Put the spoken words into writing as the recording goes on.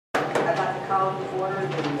call to order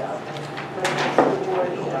the President School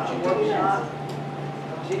Board workshop.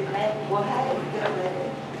 We'll have it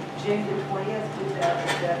June the 20th,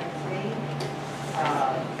 2017.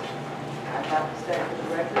 I'd like to state for the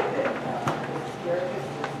record that Mrs. Garrett is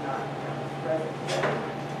not present today.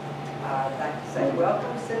 I'd like to say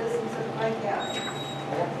welcome, citizens of Clay County.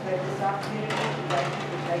 I want to take this opportunity to thank you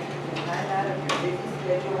for taking the time out of your busy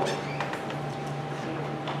schedule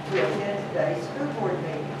to attend today's school board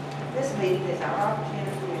meeting. This meeting is our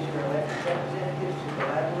opportunity as your elected representatives to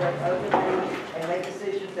collaborate openly and make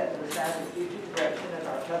decisions that will decide the future direction of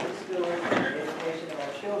our public schools and the education of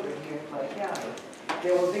our children here in Clay County.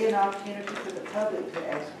 There will be an opportunity for the public to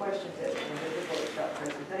ask questions at the end of the workshop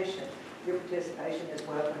presentation. Your participation is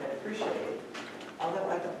welcome and appreciated. Although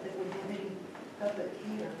I don't think we have any public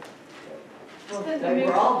here. Well, they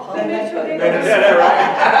were all public. They come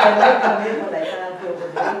in when they find who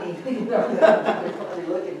we're meeting. They're probably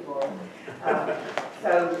looking for them.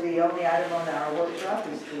 So the only item on our workshop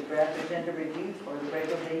is the draft agenda review for the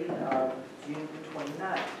regular meeting of June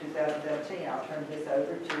 29th, 2017. I'll turn this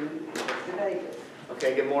over to Mr. Davis.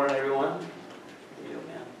 Okay, good morning, everyone.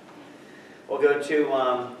 We'll go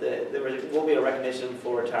to, there will be a recognition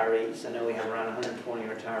for retirees. I know we have around 120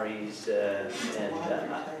 retirees,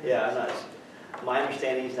 my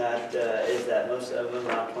understanding is that most of them,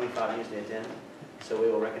 around 25, usually attend. So we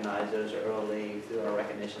will recognize those early through our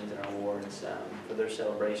recognitions and our awards for their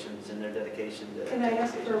celebrations and their dedication to. Can I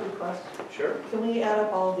ask for a request? Sure. Can we add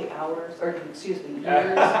up all the hours, or excuse me,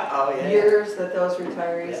 years, years that those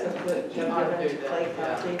retirees have put given to Clay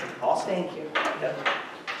County? Awesome. Thank you. Yep.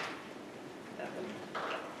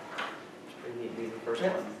 Pretty neat to be the first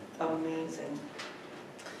one. Amazing.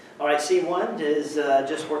 All right, C1 is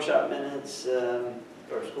just workshop minutes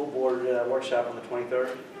or school board workshop on the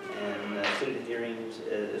 23rd, and student hearings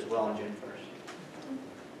as well on June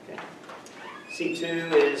 1st. Okay.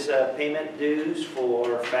 C2 is payment dues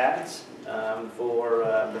for FATS for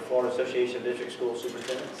the Florida Association of District School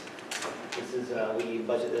Superintendents. This is we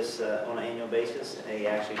budget this on an annual basis, and they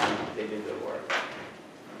actually do good work.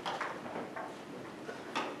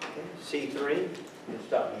 Okay. C3. You can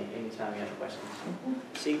stop me anytime you have questions.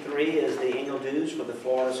 C3 is the annual dues for the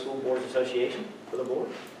Florida School Boards Association for the board,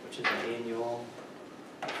 which is an annual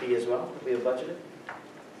fee as well. We have budgeted.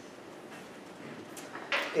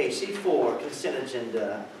 Okay, C4, consent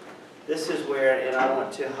agenda. This is where, and I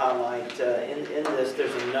want to highlight, in this,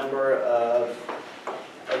 there's a number of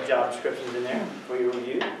job descriptions in there for your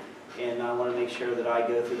review. And I want to make sure that I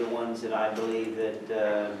go through the ones that I believe that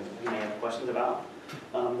you may have questions about.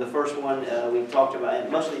 The first one we talked about, and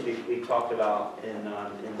most of these we talked about in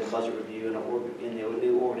the budget review and in the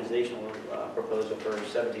new organizational proposal for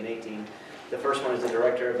 17-18. The first one is the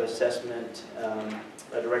Director of Assessment,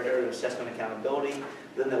 Director of Assessment Accountability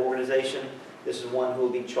within the organization. This is one who will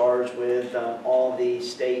be charged with all the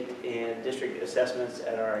state and district assessments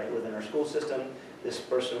within our school system. This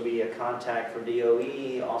person will be a contact for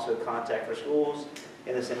DOE, also a contact for schools.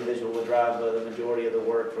 And this individual will drive the majority of the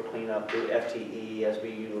work for cleanup through FTE as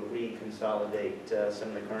we reconsolidate some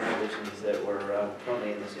of the current positions that were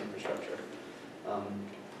currently in this infrastructure.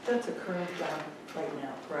 That's a current job right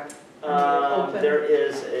now, correct? There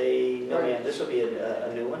is this will be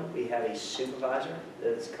a new one. We have a supervisor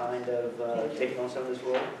that's kind of taking on some of this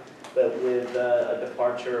role. But with a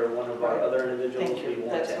departure of one of our other individuals, we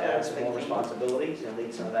want to add some more responsibilities and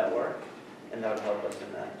lead some of that work. And that would help us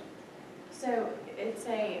in that. So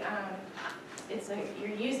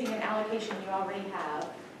you're using an allocation you already have.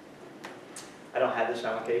 I don't have this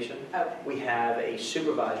allocation. Okay. We have a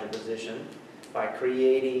supervisor position. By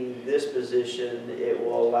creating this position, it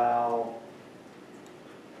will allow,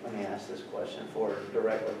 let me ask this question for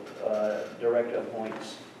direct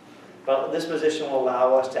appoints. But this position will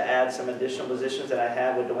allow us to add some additional positions that I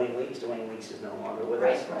have with Dwayne Weeks. Dwayne Weeks is no longer with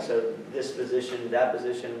us. Right. So this position, that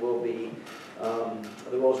position will be,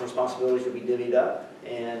 the roles and responsibilities will be divvied up.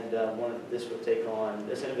 And this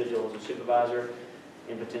individual is a supervisor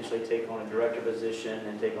and potentially take on a director position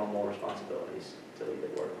and take on more responsibilities to lead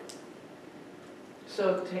the work.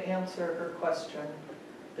 So to answer her question,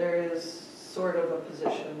 there is sort of a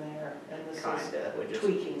position there, and this is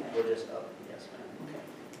tweaking it. We're just up, yes, ma'am. Okay.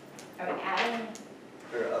 Are we adding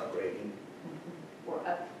We're upgrading. or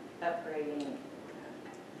upgrading?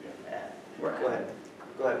 Go ahead.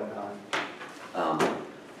 Go ahead, Mohan.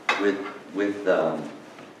 With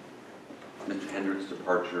Mr. Hendrick's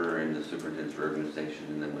departure and the superintendent's reorganization,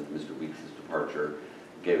 and then with Mr. Weeks' departure,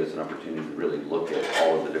 gave us an opportunity to really look at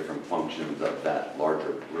all of the different functions of that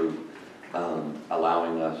larger group,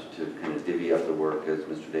 allowing us to kind of divvy up the work, as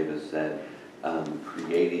Mr. Davis said,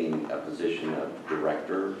 creating a position of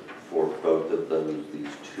director for both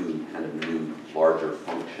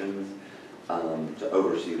functions to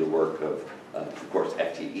oversee the work of course,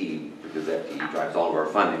 FTE, because FTE drives all of our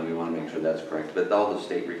funding. We want to make sure that's correct. But all the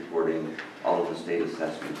state reporting, all of the state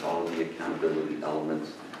assessments, all of the accountability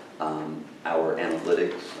elements, our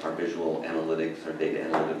analytics, our visual analytics, our data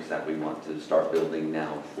analytics that we want to start building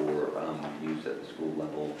now for use at the school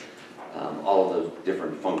level. All of those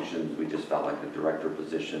different functions, we just felt like the director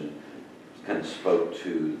position kind of spoke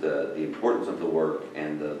to the importance of the work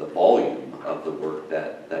and the volume of the work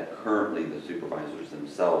that currently the supervisors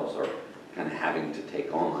themselves are kind of having to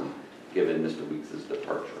take on, given Mr. Weeks'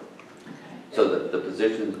 departure. So the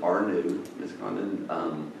positions are new, Ms.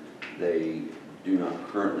 Condon. They do not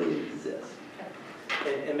currently exist.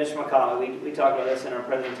 And Mr. McCollum, we talked about this in our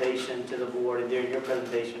presentation to the board, and during your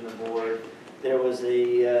presentation to the board, there was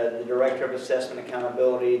the Director of Assessment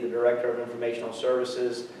Accountability, the Director of Informational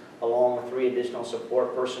Services, along with 3 additional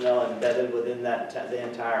support personnel embedded within the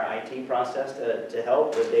entire IT process to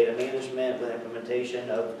help with data management, with implementation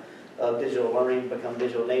of digital learning, become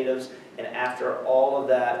digital natives. And after all of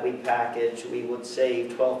that we package, we would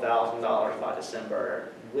save $12,000 by December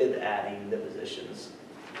with adding the positions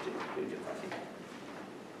to your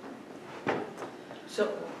funding.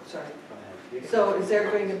 So, sorry. Go ahead. So are there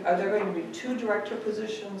going to be 2 director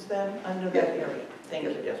positions then under that area? Thank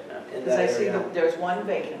you. Yes, ma'am. In Because I that see area. that there's 1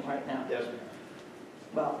 vacant right now. Yes, ma'am.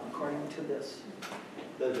 Well, according to this.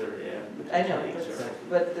 Those are, yeah. I know, potentially,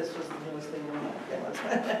 but this was the newest thing we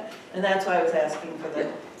had. And that's why I was asking for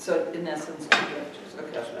the, so in essence, 2 directors.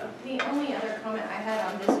 Okay. Yes, ma'am. The only other comment I had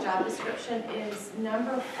on this job description is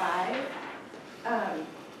number 5.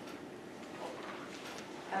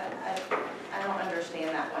 I don't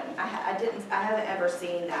understand that one. I haven't ever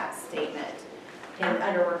seen that statement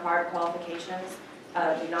under required qualifications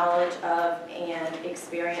of knowledge of and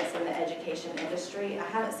experience in the education industry. I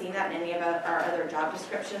haven't seen that in any of our other job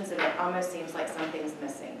descriptions, and it almost seems like something's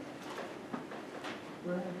missing.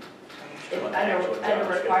 Under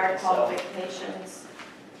required qualifications.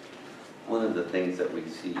 One of the things that we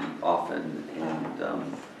see often,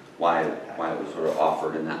 and why it was sort of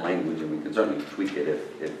offered in that language, and we can certainly tweak it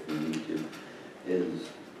if we need to, is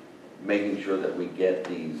making sure that we get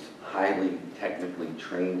these highly technically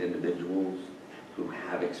trained individuals who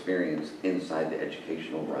have experience inside the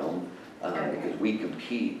educational realm, because we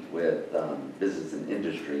compete with business and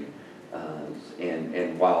industry,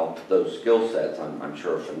 and while those skill sets I'm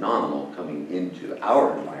sure are phenomenal coming into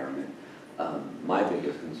our environment, my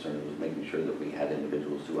biggest concern was making sure that we had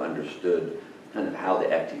individuals who understood kind of how the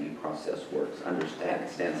FTE process works,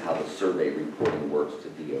 understands how the survey reporting works to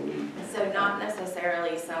DOE. So not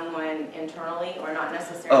necessarily someone internally, or not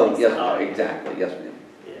necessarily. Oh, yes, someone, exactly, yes, ma'am.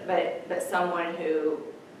 Yeah. but someone who,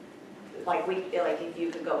 like if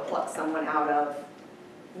you could go pluck someone out of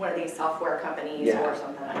one of these software companies Yeah. or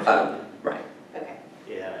something. Right. Okay.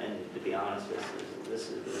 Yeah, and to be honest, this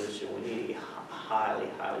is a position we need a highly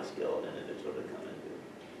skilled individual to come into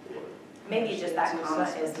the work. Maybe just that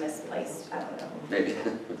comment is misplaced. I don't know. Maybe.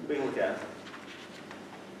 We can look at it.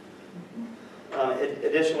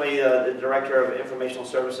 Additionally, the Director of Informational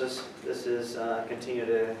Services, this is continue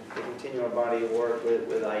our body of work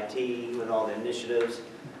with IT, with all the initiatives,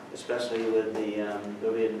 especially with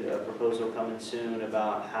there'll be a proposal coming soon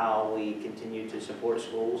about how we continue to support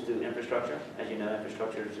schools through infrastructure. As you know,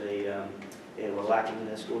 infrastructure is we're lacking in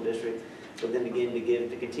the school district. But then again,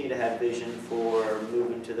 to continue to have vision for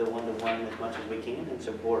moving to the one-to-one as much as we can and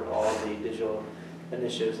support all the digital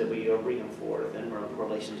initiatives that we are bringing forth in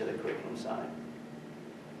relation to the curriculum side.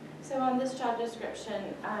 So on this job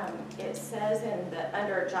description, it says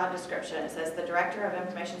under job description, it says the Director of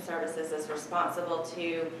Information Services is responsible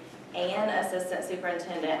to an assistant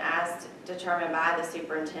superintendent as determined by the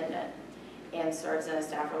superintendent and serves in a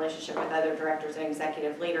staff relationship with other directors and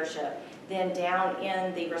executive leadership. Then down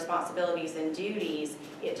in the responsibilities and duties,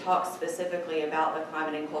 it talks specifically about the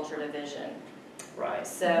Climate and Culture Division. Right.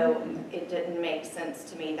 So it didn't make sense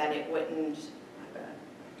to me that it wouldn't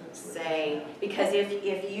say, because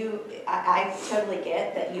I totally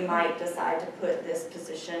get that you might decide to put this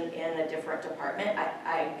position in a different department.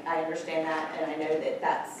 I understand that, and I know that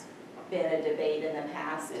that's been a debate in the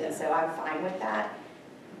past, and so I'm fine with that.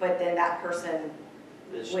 But then that person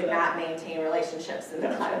would not maintain relationships in the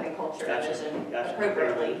Climate and Culture Division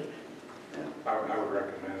appropriately. I would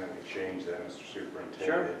recommend that we change that, Mr.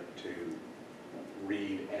 Superintendent, to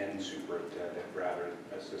read and superintendent rather,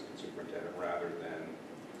 assistant superintendent rather than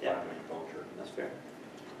climate and culture. That's fair.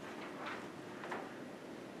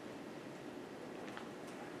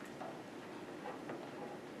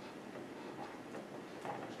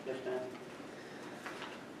 Yes, ma'am.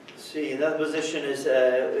 see, another position is,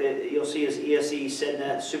 you'll see is ESE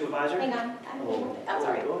SEDNet Supervisor. Hang on, I'm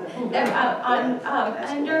sorry. Go ahead.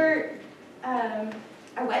 Under,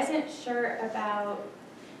 I wasn't sure about,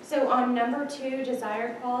 so on number 2,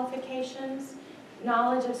 desired qualifications,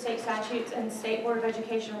 knowledge of state statutes and State Board of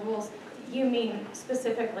Education rules, you mean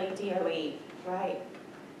specifically DOE, right?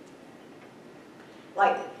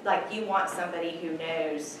 Like you want somebody who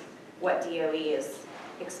knows what DOE is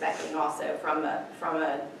expecting also from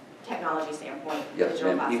a technology standpoint. Yes,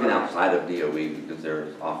 digital and even classroom. outside of DOE, because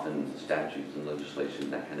there's often statutes and legislation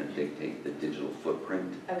that kind of dictate the digital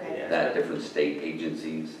footprint Okay, Yeah. that different state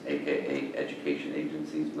agencies, AKA education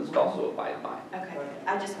agencies, must also abide by. okay.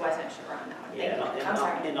 I just wasn't sure on that one. Yeah, Thank you. I'm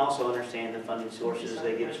sorry. and also understand the funding sources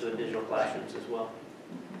they give us for the digital classrooms as well.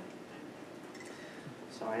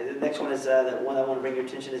 Sorry, the next one is, the one I want to bring your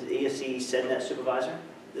attention is ESE SEDNet Supervisor.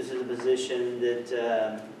 This is a position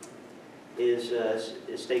that is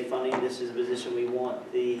state funding. This is a position we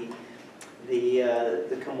want the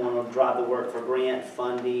come on and drive the work for grant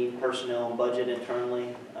funding, personnel, and budget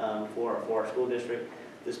internally for our school district.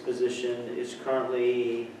 This position is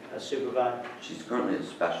currently a supervisor. She's currently a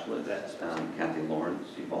specialist, Kathy Lawrence,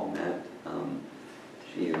 you've all met.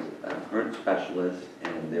 She is a current specialist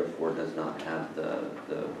and therefore does not have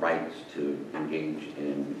the rights to engage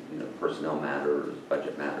in, personnel matters,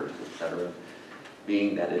 budget matters, etc.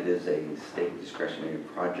 Being that it is a state discretionary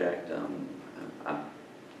project, I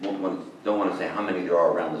don't want to say how many there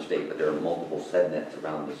are around the state, but there are multiple SEDNets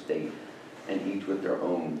around the state, and each with their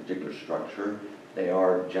own particular structure. They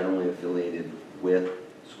are generally affiliated with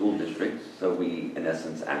school districts, so we, in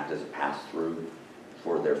essence, act as a pass-through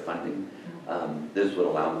for their funding. This would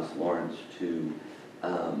allow Ms. Lawrence to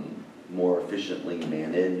more efficiently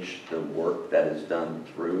manage the work that is done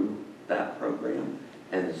through that program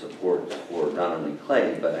and the supports for not only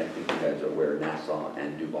Clay, but I think you guys are aware Nassau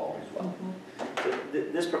and Duval as well. So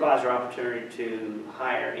this provides our opportunity to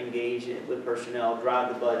hire, engage with personnel,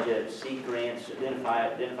 drive the budget, seek grants,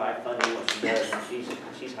 identify funding, what she does, and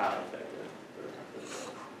she's highly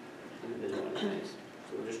effective. Individual entities.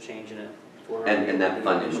 So we're just changing it for. And that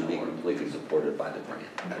funding would be completely supported by the grant.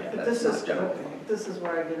 Yeah. But That's this not is, general. okay, this is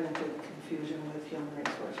where I get into confusion with human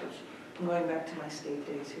resources. I'm going back to my state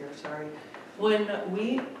days here, sorry. When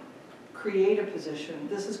we create a position,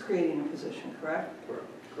 this is creating a position, correct?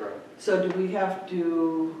 Correct. So do we have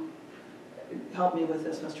to, help me with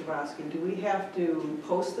this, Mr. Brodsky, do we have to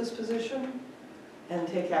post this position and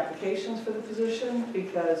take applications for the position?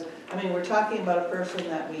 Because, we're talking about a person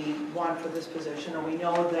that we want for this position, and we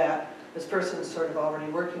know that this person is sort of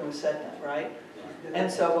already working with SEDNet, right?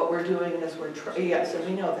 And so what we're doing is yes, and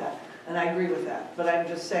we know that, and I agree with that. But I'm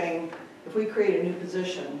just saying, if we create a new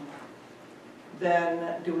position,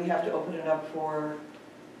 then do we have to open it up for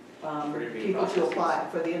interview people to process. apply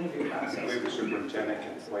for the interview I process? believe the superintendent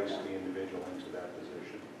can place the individual into that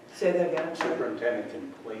position. Say that again, The sorry. superintendent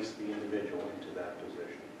can place the individual into that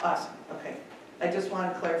position. Awesome, okay. I just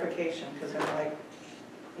wanted clarification, because I'm like,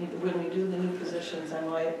 when we do the new positions, I'm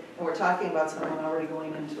like, and we're talking about someone already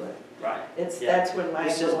going into it. Right. Yeah. That's when my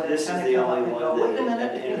This is little the antenna come up only and one go, that.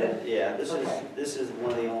 wait a minute. Yeah, Okay. this is one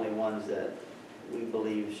of the only ones that we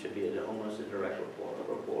believe should be almost a direct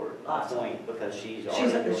report Awesome. point, because she's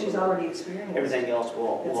already. She's already experienced. Everything else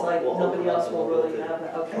will. It's like nobody open up else and will we'll go really through. have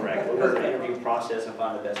that, okay. Correct, we'll go through the interview process and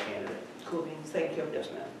find the best candidate. Cool beans, thank you. Yes,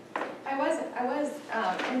 ma'am. I was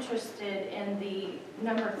interested in the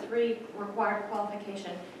number 3 required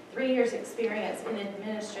qualification, 3 years experience in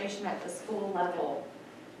administration at the school level.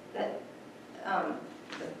 That,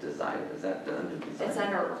 That desire, is that under design? it's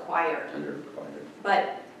under required. Under required.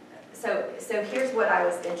 But, so here's what I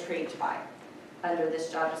was intrigued by under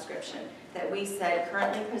this job description. That we said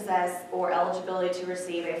currently possess or eligibility to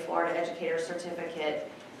receive a Florida Educator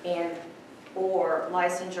Certificate and or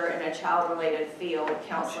licensure in a child-related field,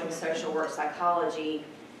 counseling, social work, psychology,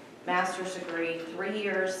 master's degree, 3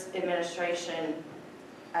 years administration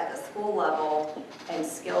at the school level, and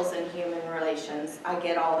skills in human relations. I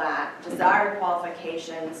get all that. Desired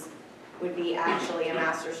qualifications would be actually a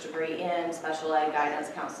master's degree in special ed, guidance,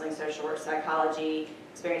 counseling, social work, psychology,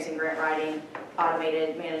 experience in grant writing,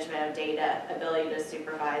 automated management of data, ability to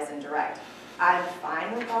supervise and direct. I'm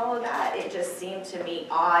fine with all of that. It just seemed to me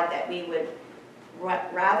odd that we would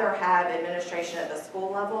rather have administration at the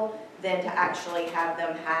school level than to actually have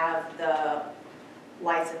them have the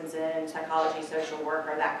license in psychology, social work,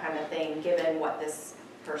 or that kind of thing, given what this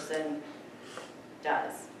person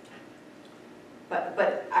does. But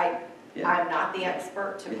I'm not the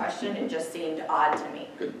expert to question, it just seemed odd to me.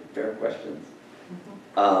 Good, fair questions.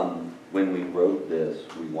 When we wrote this,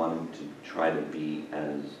 we wanted to try to be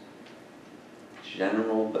as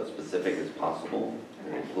general but specific as possible.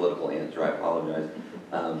 Political answer, I apologize.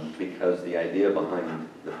 Because the idea behind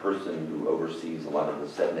the person who oversees a lot of the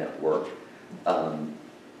SEDNet work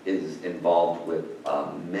is involved with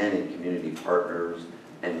many community partners,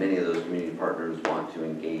 and many of those community partners want to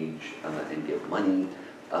engage and give money.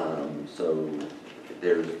 So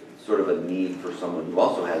there's sort of a need for someone who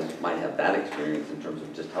also might have that experience in terms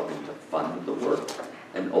of just helping to fund the work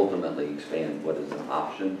and ultimately expand what is an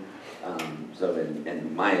option. So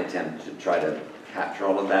in my attempt to try to capture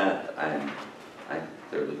all of that, I'm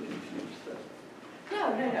clearly confused.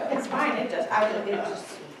 No, it's fine,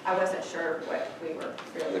 I wasn't sure what we were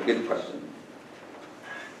It's a really. good question.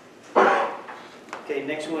 Okay,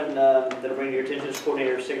 next one that'll bring to your attention is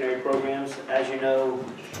coordinator of secondary programs. As you know,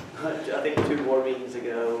 I think 2 board meetings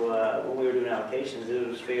ago, when we were doing allocations, it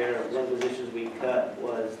was fair. One of the positions we cut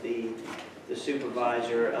was the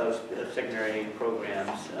supervisor of secondary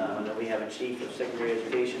programs. And we have a chief of secondary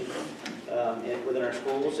education within our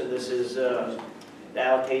schools, and this is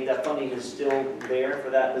allocate, that funding is still there for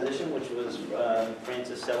that position, which was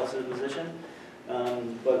Francis Sellis' position.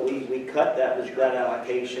 But we cut that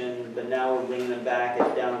allocation, but now we're bringing them back as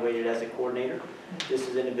downgraded as a coordinator. This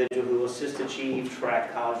is an individual who will assist the chief,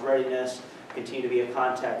 track college readiness, continue to be a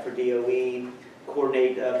contact for DOE,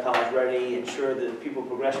 coordinate college ready, ensure that the pupil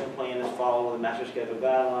progression plan is followed with master schedule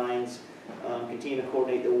guidelines, continue to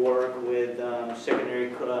coordinate the work with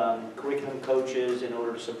secondary curriculum coaches in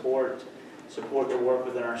order to support their work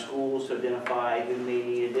within our schools, to identify who may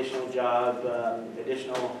need additional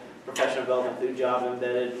professional development through job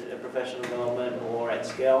embedded professional development or at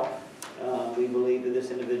scale. We believe that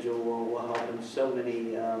this individual will help in so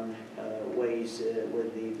many ways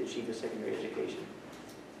with the chief of secondary education.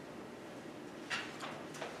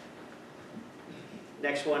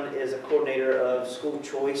 Next one is a coordinator of school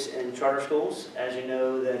choice in charter schools. As you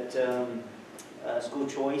know, that school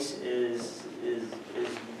choice is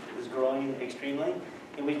growing extremely,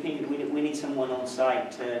 and we think we need someone on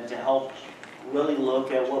site to help really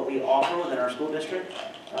look at what we offer within our school district.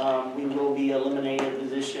 We will be eliminating a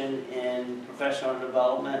position in professional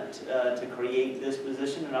development to create this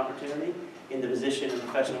position and opportunity. In the position in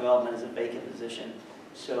professional development is a vacant position.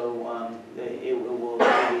 So it will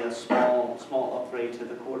be a small upgrade to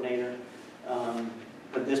the coordinator.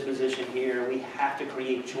 But this position here, we have to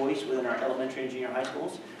create choice within our elementary and junior high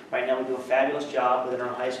schools. Right now we do a fabulous job within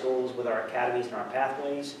our high schools, with our academies and our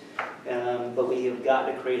pathways. But we have got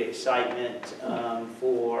to create excitement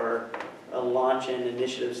for launching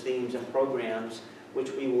initiatives, themes, and programs,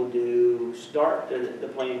 which we will start the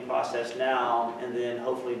planning process now, and then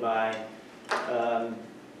hopefully by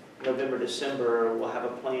November, December, we'll have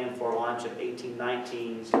a plan for a launch of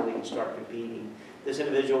 18-19 so we can start competing. This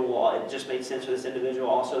individual, it just made sense for this individual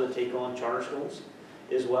also to take on charter schools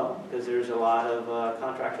as well, because there's a lot of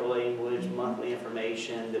contractual language, monthly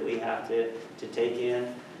information that we have to take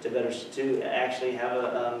in to actually have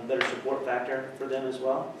a better support factor for them as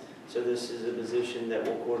well. So this is a position that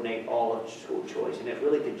will coordinate all of school choice, and it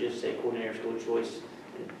really could just say coordinator of school choice,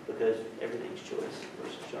 because everything's choice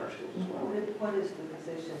versus charter schools as well. What is the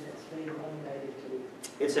position that's being eliminated to?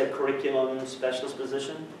 It's a curriculum specialist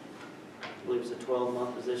position. I believe it's a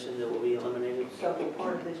 12-month position that will be eliminated. So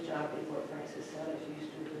part of this job is what Francis Sellis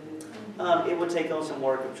used to do? It would take on some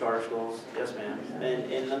work of charter schools, yes ma'am.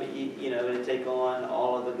 And let me, it would take on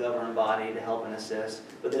all of the governing body to help and assist,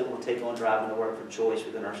 but then we'll take on driving the work for choice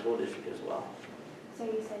within our school district as well. So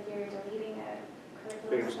you said you're deleting a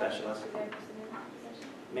Curriculum specialist. Is there a person in that position?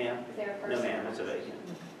 Ma'am? Is there a person? No ma'am, it's a vacant.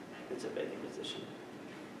 It's a vacant position.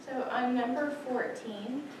 So on number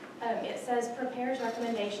 14, it says prepares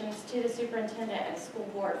recommendations to the superintendent and school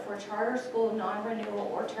board for charter school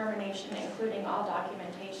non-renewal or termination, including all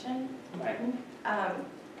documentation. Right.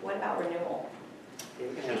 What about renewal? Yeah,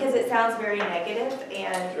 we can have- Because it sounds very negative,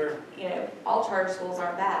 and Sure, all charter schools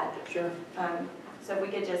aren't bad. sure. So we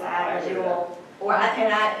could just I add agree with renewal,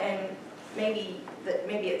 and maybe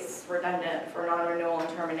it's redundant for non-renewal and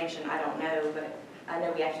termination, I don't know, but I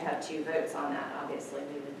know we have to have 2 votes on that, obviously,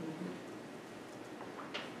 we would.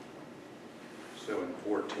 So in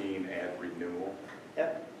 14, add renewal.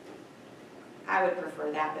 I would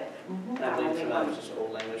prefer that, but I believe some of that was just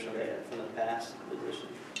old language from the past position,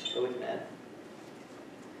 but we can add.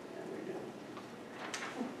 And we do.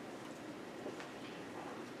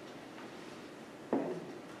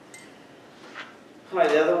 All right,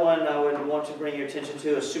 the other one I would want to bring your attention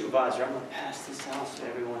to is supervisor. I'm going to pass this out so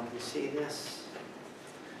everyone can see this.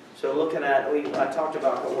 So looking at, I talked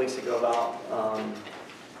about a couple weeks ago about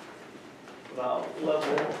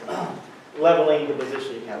leveling the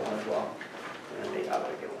position. You have one as well. And I'll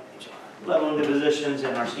get one each. Leveling the positions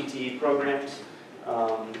in our CTE programs.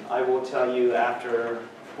 I will tell you, after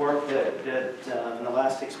work that in the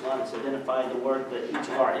last 6 months identified the work that each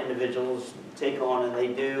of our individuals take on, and they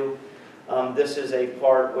do. This is a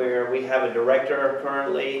part where we have a director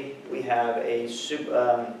currently, we have a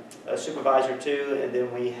supervisor too, and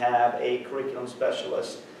then we have a curriculum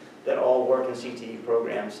specialist that all work in CTE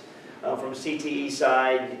programs. From CTE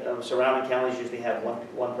side, surrounding counties usually have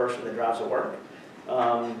one person that drives to work.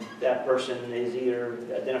 That person is either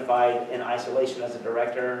identified in isolation as a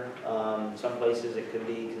director. Some places it could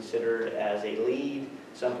be considered as a lead.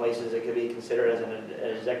 Some places it could be considered as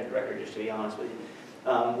an executive director, just to be honest with you.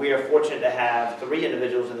 We are fortunate to have 3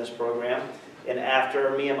 individuals in this program. And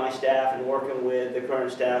after me and my staff and working with the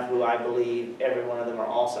current staff, who I believe every one of them are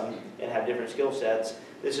awesome and have different skill sets,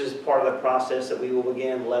 this is part of the process that we will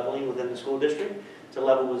begin leveling within the school district to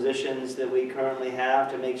level positions that we currently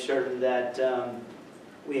have to make certain that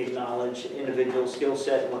we acknowledge individual skill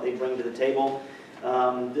set and what they bring to the table.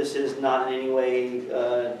 This is not in any way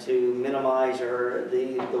to minimize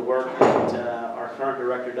the work that our current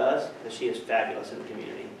director does, because she is fabulous in the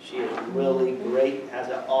community. She is really great, has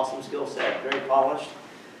an awesome skill set, very polished.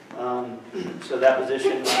 So that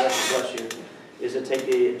position, bless you, is to take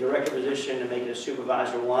the director position and make it a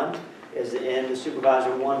supervisor 1. In the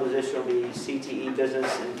supervisor 1 position will be CTE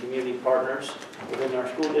business and community partners within our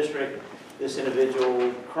school district. This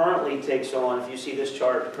individual currently takes on, if you see this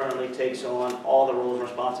chart, currently takes on all the roles and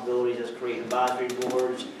responsibilities as creating advisory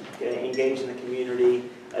boards, engaging the community,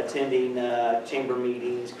 attending chamber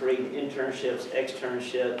meetings, creating internships,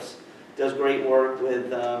 externships, does great work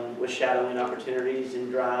with shadowing opportunities,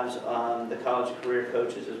 and drives the college career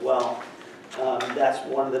coaches as well. That's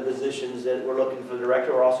one of the positions that we're looking for the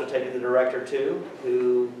director. We're also taking the director too,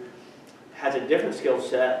 who has a different skill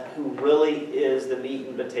set, who really is the meat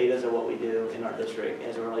and potatoes of what we do in our district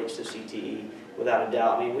as it relates to CTE, without a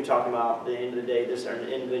doubt. I mean, we're talking about, at the end of the day, this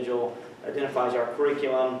individual identifies our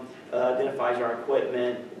curriculum, identifies our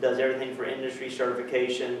equipment, does everything for industry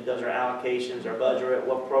certification, does our allocations, our budget,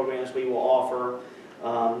 what programs we will offer,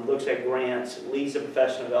 looks at grants, leads the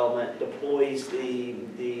professional development, deploys the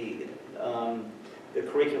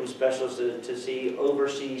curriculum specialist to see,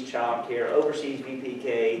 oversees child care, oversees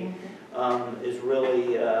VPK, is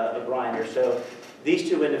really a grinder. So these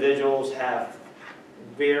 2 individuals have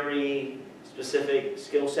very specific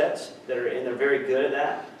skill sets and they're very good at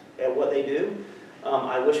that, at what they do.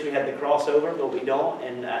 I wish we had the crossover, but we don't,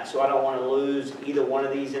 and so I don't want to lose either one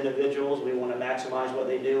of these individuals. We want to maximize what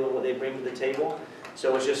they do and what they bring to the table.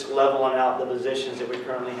 So it's just leveling out the positions that we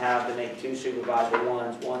currently have to make 2 supervisor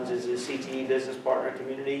 1s. One is the CTE business partner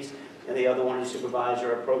communities, and the other one is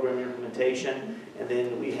supervisor of program implementation. And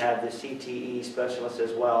then we have the CTE specialist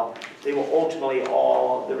as well. They will ultimately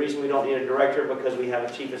all, the reason we don't need a director, because we have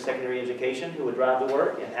a chief of secondary education who would drive the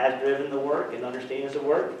work and has driven the work and understands the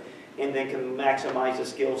work, and then can maximize the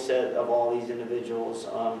skill set of all these individuals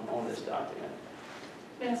on this document.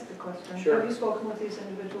 May I ask a question? Sure. Have you spoken with these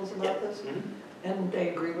individuals about this? Mm-hmm. And they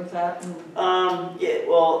agree with that? Yeah,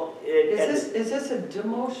 well, Is this a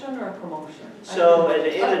demotion or a promotion? so at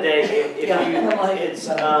the end of the day, if Yeah, you, I'm like, it's,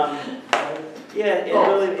 yeah, it Both,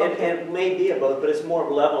 really, okay. it may be a both, but it's more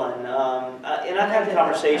of leveling. And I've had a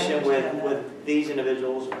conversation with these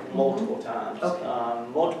individuals multiple times.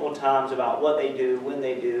 Okay. Multiple times about what they do, when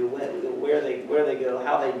they do, where they go,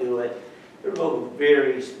 how they do it. They're both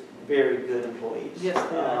very, very good employees. Yes,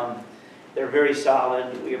 they are. They're very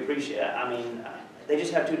solid. We appreciate, I mean, they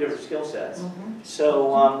just have 2 different skill sets. Mhm.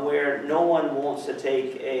 So where no one wants to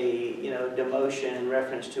take a demotion in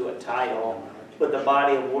reference to a title, but the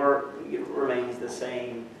body of work remains the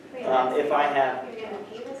same. Wait, If I have, You're gonna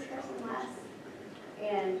pay this person less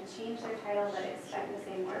and change their title but expect the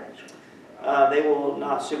same work? they will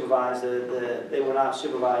not supervise they will not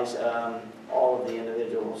supervise all of the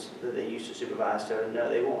individuals that they used to supervise. So no,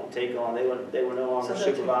 they won't take on. They will no longer So they'll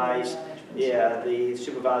take supervise. management. Yeah, the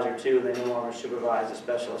supervisor too. They no longer supervise the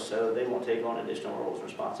specialist, so they won't take on additional roles and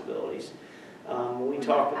responsibilities. When we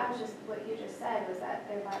talk. I was just, what you just said was that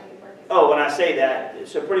their body of work is. Oh, when I say that,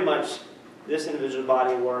 so pretty much this individual's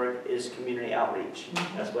body of work is community outreach.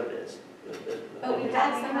 That's what it is. But we've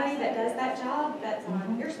got somebody that does that job that's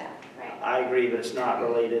on your staff. Right. I agree, but it's not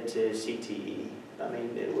related to CTE. I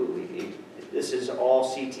mean, this is all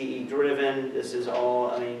CTE driven. This is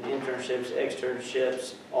all, I mean, internships,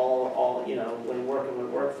 externships, all when working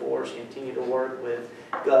with workforce, continue to work with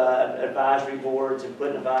advisory boards and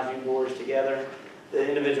putting advisory boards together. The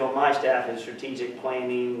individual on my staff is strategic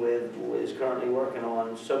planning is currently working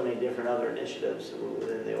on so many different other initiatives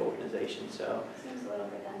within the organization. So Seems a little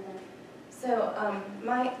redundant. So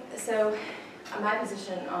my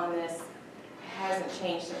position on this hasn't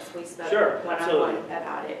changed since we spoke Sure, one-on-one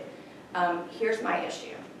about it. Here's my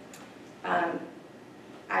issue.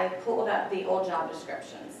 I pulled up the old job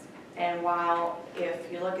descriptions, and while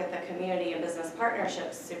if you look at the community and business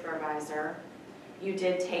partnerships supervisor, you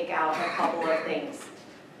did take out a couple of things.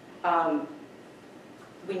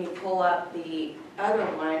 When you pull up the other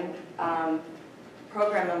one,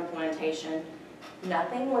 program implementation,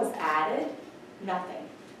 nothing was added, nothing.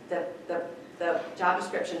 The job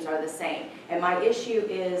descriptions are the same. And my issue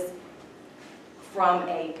is from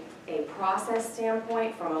a process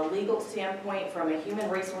standpoint, from a legal standpoint, from a human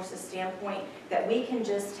resources standpoint, that we can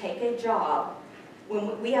just take a job,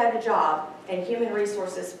 when we had a job and human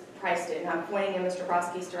resources priced it, and I'm pointing in Mr.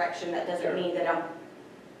 Broski's direction, that doesn't mean that I'm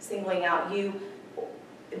singling out you,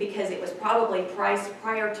 because it was probably priced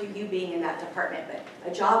prior to you being in that department, but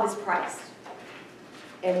a job is priced.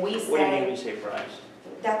 And we say... What do you mean when you say priced?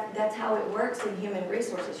 That's how it works in human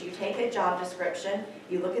resources. You take a job description,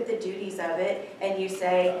 you look at the duties of it, and you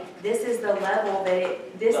say, this is the level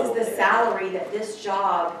that this is the salary that this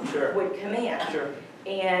job would command. Sure.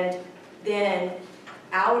 And then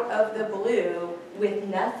out of the blue, with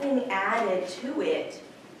nothing added to it,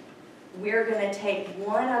 we're going to take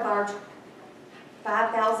one of our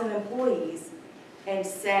 5,000 employees and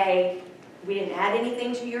say, we didn't add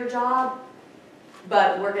anything to your job,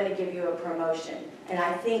 but we're going to give you a promotion. And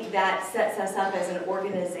I think that sets us up as an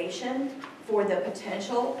organization for the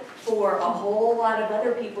potential for a whole lot of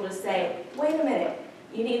other people to say, wait a minute,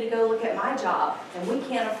 you need to go look at my job, and we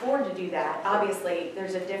can't afford to do that. Obviously,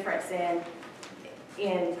 there's a difference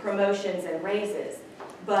in promotions and raises,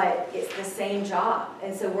 but it's the same job.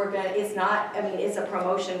 And so it's not, I mean, it's a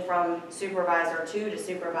promotion from supervisor 2 to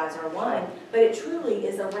supervisor 1, but it truly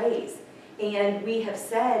is a raise. And we have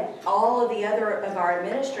said all of the other of our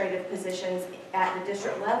administrative positions at the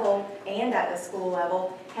district level and at the school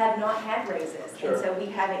level have not had raises. Sure. And so we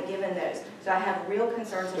haven't given those. So I have real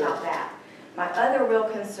concerns about that. My other real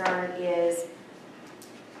concern is,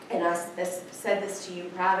 and I said this to you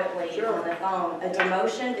privately on the phone, a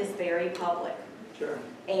demotion is very public. Sure.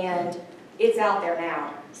 And it's out there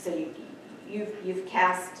now. So you've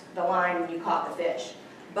cast the line and you caught the fish.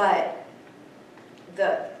 But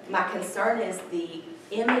my concern is the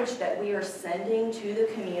image that we are sending to the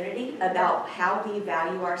community about how we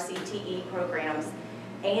value our CTE programs,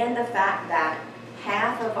 and the fact that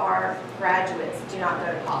half of our graduates do not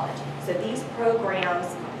go to college. So these programs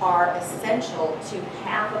are essential to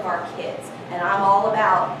half of our kids. And I'm all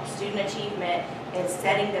about student achievement and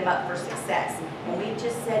setting them up for success. And we've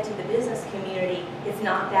just said to the business community, it's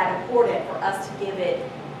not that important for us to give it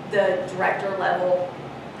the director level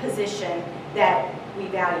position that we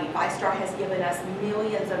value. ViStar has given us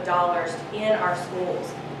millions of dollars in our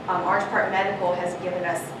schools. Orange Park Medical has given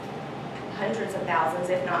us hundreds of thousands,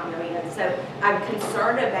 if not millions. So I'm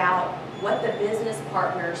concerned about what the business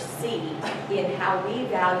partners see in how we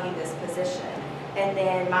value this position. And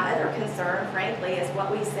then my other concern, frankly, is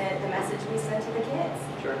what we sent, the message we sent to the kids.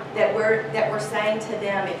 Sure. That we're saying to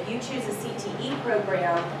them, if you choose a CTE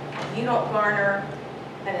program, you don't garner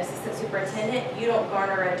an assistant superintendent, you don't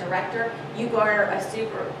garner a director, you garner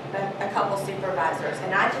a couple supervisors.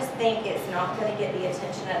 And I just think it's not going to get the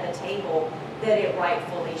attention at the table that it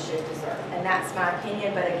rightfully should deserve. And that's my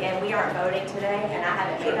opinion, but again, we aren't voting today, and I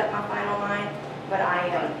haven't made up my final mind, but I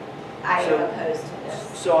am opposed to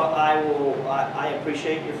this. So I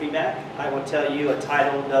appreciate your feedback. I will tell you, a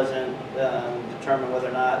title doesn't determine whether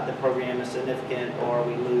or not the program is significant or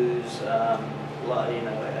we lose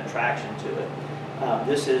attraction to it.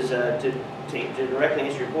 This is to directly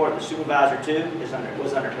answer your report. The supervisor 2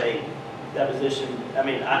 was underpaid. That position, I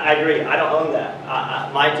mean, I agree. I don't own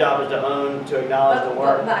that. My job is to acknowledge the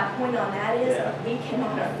work. But my point on that is, we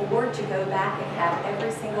cannot afford to go back and have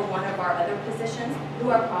every single one of our other positions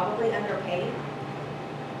who are probably underpaid,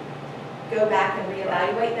 go back and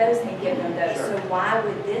reevaluate those and give them those. Sure. So why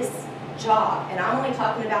would this job, and I'm only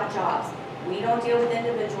talking about jobs. We don't deal with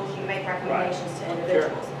individuals. You make recommendations to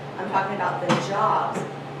individuals. Sure. I'm talking about the jobs.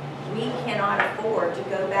 We cannot afford to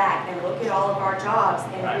go back and look at all of our jobs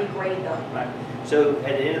and regrade them. Right. So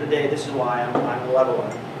at the end of the day, this is why I'm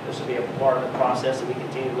leveling. This will be a part of the process that we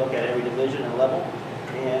continue to look at every division and level.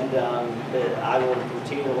 And that I will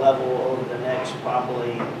continue to level over the next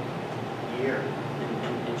probably year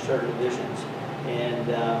in certain divisions.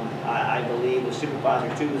 And I believe the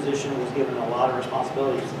supervisor 2 position was given a lot of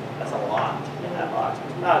responsibilities. That's a lot in that box.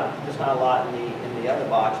 It's not a lot in the other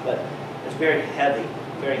box, but it's very heavy,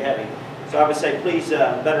 very heavy. So I would say please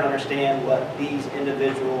better understand what these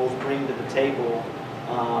individuals bring to the table.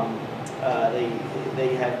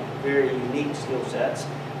 They have very unique skill sets.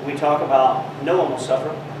 we talk about no one will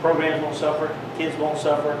suffer, programs won't suffer, kids won't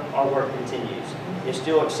suffer, our work continues. It's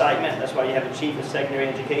still excitement, that's why you have a chief of secondary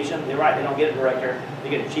education. They're right, they don't get a director, they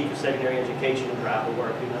get a chief of secondary education to drive the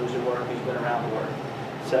work, who knows the work, who's been around the work.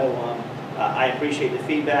 So I appreciate the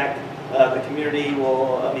feedback. The community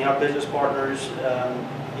will, our business partners,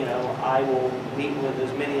 I will meet with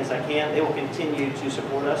as many as I can. They will continue to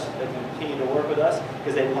support us, they will continue to work with us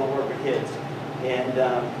because they want to work with kids. And,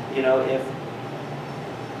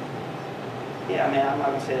 I'm not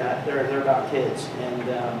gonna say that, they're about kids. And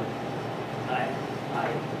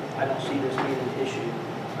I don't see this being an issue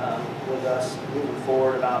with us moving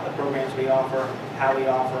forward about the programs we offer, how we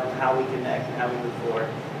offer them, how we connect, and how we move forward.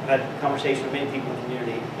 I've had conversations with many people in the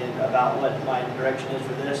community about what my direction is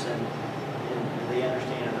for this, and they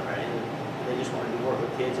understand it, right? And they just want to work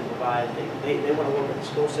with kids and provide, they want to work with the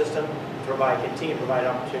school system to continue to provide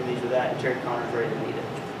opportunities with that, and Terry Connor's ready to lead it.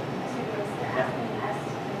 Mr. Davis, they're asking us to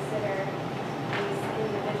consider these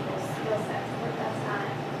individual skill sets, but that's not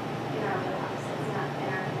in our wheelhouse, it's not in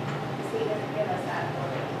our, the state doesn't give us that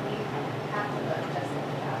authority. We have to look just at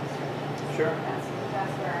the job description. Sure. That's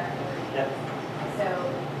where our authority Yep. is. So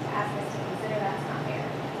to ask us to consider that's not fair.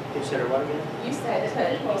 Consider what again? You said,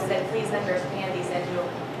 please understand these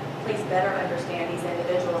individuals, please better understand these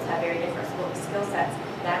individuals have very different skill sets.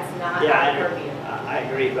 That's not Yeah, our purview. I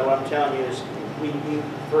agree, but what I'm telling you is,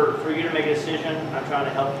 for you to make a decision, I'm trying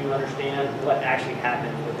to help you understand what actually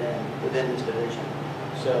happened within this division.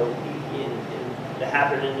 So, to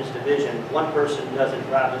happen in this division, one person doesn't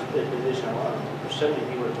drive this division alone. There's so many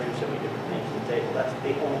people that bring so many different things to the table. That's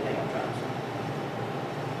the only thing I'm trying to say.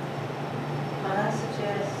 Might I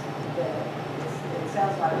suggest that it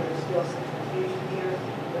sounds like there's still some confusion here,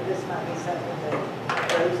 but this might be something that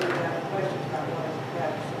those who have questions might want to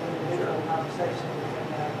have some individual conversation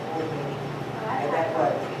within our board meeting. And that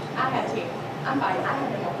way, I had to. I'm fine. I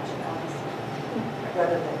have no more questions on this.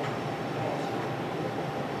 rather than.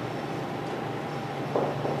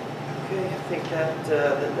 Okay, I think that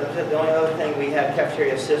was it. The only other thing, we had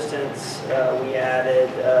cafeteria assistants, we added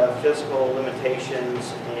physical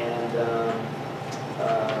limitations,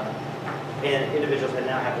 and individuals that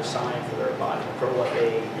now have to sign for their body, for what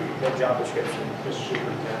their job description. Mr.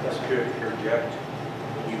 Superintendent, that's good to interject.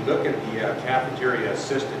 When you look at the cafeteria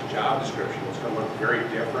assistant job description, it's going to look very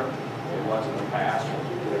different than it was in the past when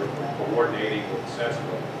we were coordinating with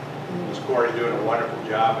Cessna. Ms. Corey's doing a wonderful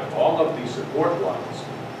job, and all of these support ones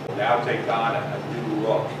will now take on a new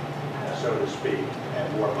look, so to speak,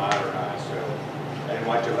 and more modernized. So I didn't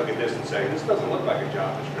want you to look at this and say, this doesn't look like a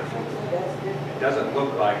job description. It doesn't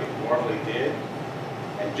look like it normally did.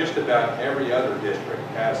 And just about every other district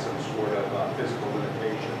has some sort of physical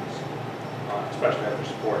limitations, especially after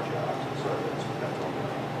support jobs. And so that's all.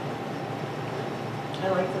 I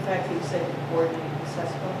like the fact that you said coordinating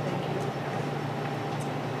assessment, thank you.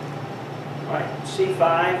 All right,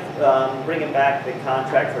 C5, bringing back the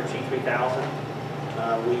contract for G3000.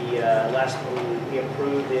 We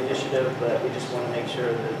approved the initiative, but we just want to make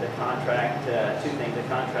sure that the contract, two things, the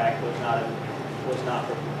contract was not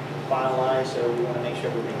finalized, so we want to make sure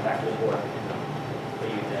we bring it back to the board for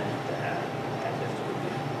you to have access to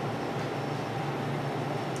review.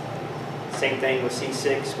 Same thing with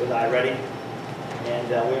C6 with iReady.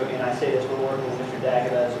 And I say this, we're working with Mr.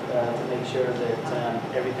 Daggett to make sure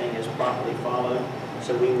that everything is properly followed.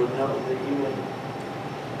 So we would know that you would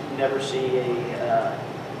never see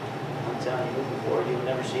I'm telling you, moving forward, you will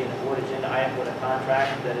never see an award agenda item with a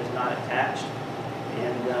contract that is not attached.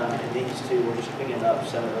 And these two, we're just cleaning up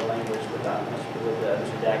some of the language with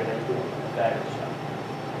Mr. Daggett, and doing a fabulous job.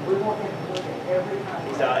 We want him to look at every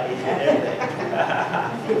contract. He's doing everything.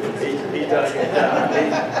 He's done a good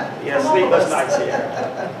job. He has sleepless nights here.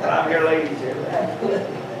 But I'm here, ladies here.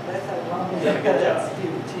 That's a long. He's done a good job.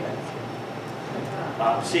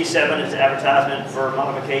 C7 is advertisement for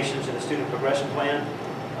modifications to the student progression plan.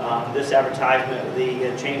 This advertisement,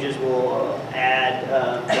 the changes will add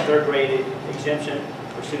the third grade exemption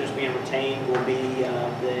for students being retained will be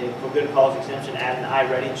the for good cause exemption, add an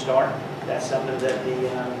iReady and start. That's something that the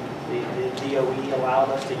DOE allowed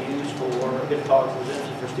us to use for good cause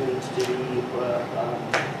exemption for students to be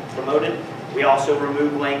promoted. We also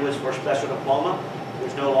remove language for special diploma.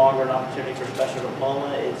 There's no longer an opportunity for special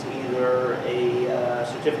diploma. It's either a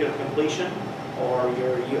certificate of completion or you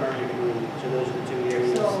earn your degree. So those are the two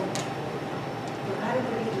areas. So, how did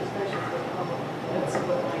we get a special diploma? That's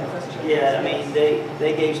what my question is. Yeah, I mean,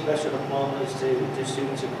 they gave special diplomas to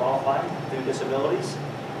students who qualified through disabilities.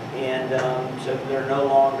 And so they're no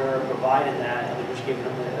longer providing that, and they're just giving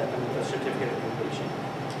them a certificate of completion.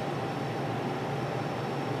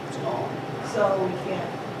 It's gone. So we can't,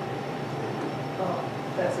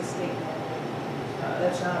 That's a state mandate.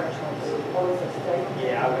 That's not our choice. Or is it state?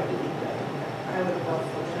 Yeah, I would delete that. I would vote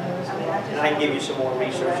for it. I mean, I just. And I can give you some more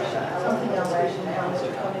research on that. Something else we can call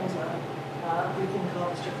Mr. Cummings on. We can call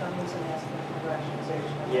Mr. Cummings and ask him for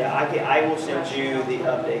rationalization. Yeah, I will send you the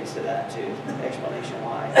updates to that too, explanation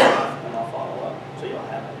why, and I'll follow up, so you'll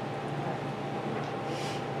have it.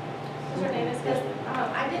 Mr. Davis, because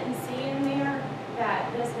I didn't see in there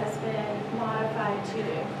that this has been modified to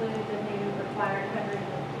include the new required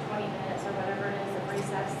 120 minutes or whatever it is of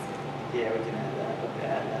recess. Yeah, we can add that, okay,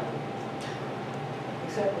 add that.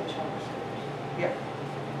 Except the charter schools. Yep.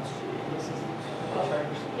 Let's see. This is the charter.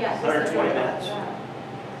 Yeah. this is 120 what- minutes.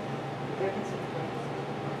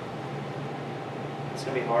 It's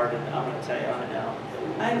gonna be hard, and I'm gonna tell you on it now.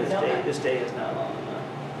 I know. This day is not long enough.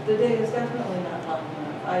 The day is definitely not long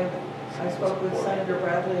enough. I spoke with Senator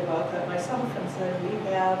Bradley about that myself and said we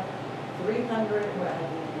have 300, well, I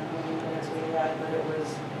don't know how many minutes we had, but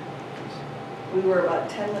we were about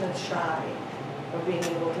 10 minutes shy of being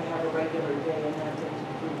able to have a regular day, and that didn't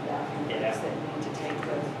include bathroom breaks that you need to take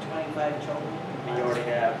with 25 children. And you already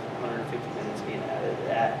have 150 minutes being added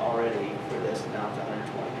already for this, now it's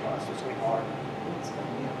 120 plus, so it's gonna be hard. It's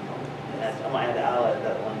gonna be a problem. I'm gonna add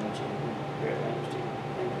that language in, great language too.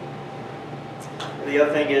 The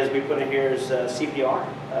other thing is, we put in here is CPR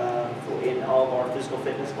in all of our physical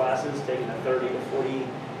fitness classes, taking a 30 to 40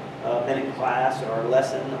 minute class or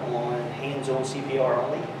lesson on hands-on CPR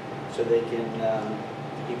only, so they can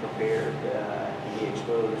be prepared and be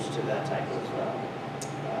exposed to that type of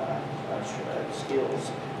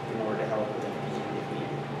skills in order to help with them if needed.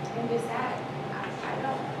 And does that, I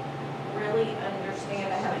don't really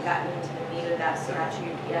understand, I haven't gotten into the meat of that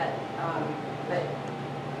statute yet,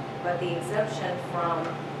 but the exemption from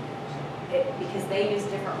it, because they use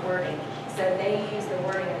different wording. So they use the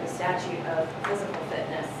wording in the statute of physical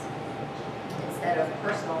fitness instead of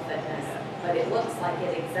personal fitness. But it looks like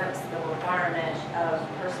it exempts the requirement of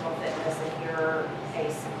personal fitness if you're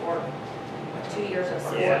a sport, 2 years of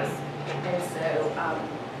sports. Yeah. And so,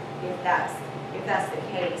 if that's the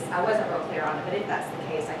case, I wasn't real clear on it, but if that's the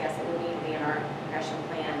case, I guess it would need to be in our progression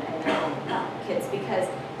plan and kids, because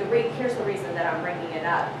here's the reason that I'm bringing it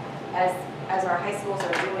up. As our high schools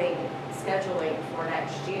are doing scheduling for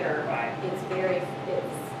next year, Right. it's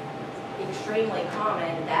extremely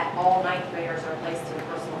common that all ninth graders are placed in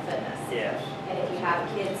personal fitness. Yes. And if you have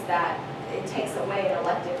kids that, it takes away an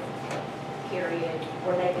elective period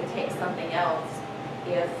where they could take something else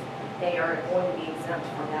if they are going to be exempt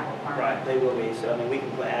from that requirement. Right, they will be, so I mean, we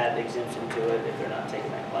can add exemption to it if they're not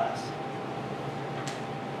taking that class.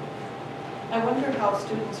 I wonder how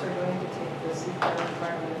students are going to take the CPR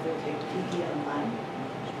requirement if they take PE online.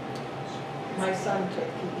 My son took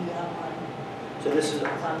PE online. So this is,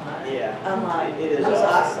 Online. yeah. Online. It is. It was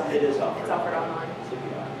awesome. It is offered. It's offered online.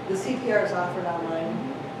 CPR. The CPR is offered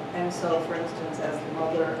online, and so, for instance, as the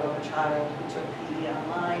mother of a child who took PE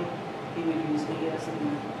online, he would use me as the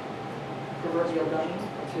proverbial dummy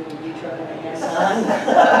to be trying to hands-on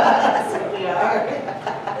CPR.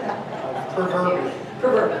 Proverbially.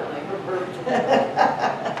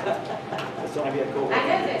 It's only be a cool. I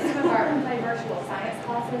know that some of our virtual science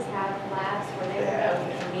classes have labs where they will go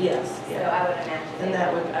and meet. Yes, So yeah. I would imagine. And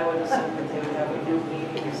that would, I would assume that they would have a group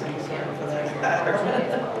meeting or some sort for that.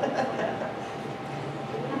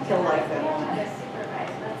 He'll like We don't that. have a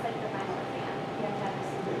supervisor, that's like the final exam, you have to have a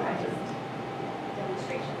supervised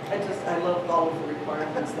demonstration. I love all of the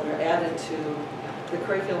requirements that are added to the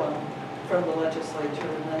curriculum from the legislature,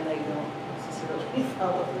 and then they don't necessarily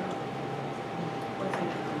follow them.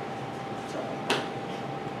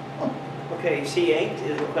 Okay, C8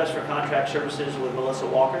 is request for contract services with Melissa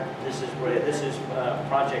Walker. This is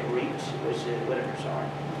Project REACH, which is Whitaker, sorry.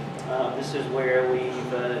 This is where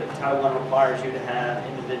Title I requires you to have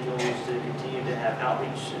individuals to continue to have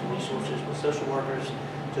outreach and resources with social workers.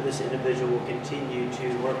 So this individual will continue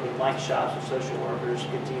to work with blank shops with social workers,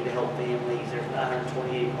 continue to help families. There's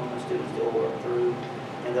 928 homeless students they'll work through,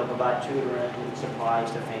 and they'll provide tutoring and supplies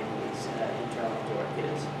to families internal to our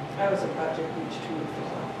kids. I was a Project REACH too for a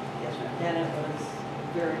while, Yes, ma'am. and it was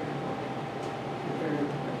very important. Very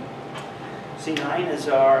important. C9 is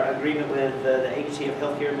our agreement with the Agency of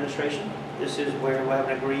Healthcare Administration. This is where we have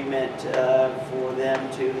an agreement for them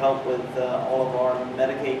to help with all of our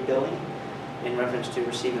Medicaid billing in reference to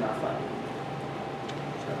receiving our funding.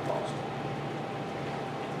 It's no cost.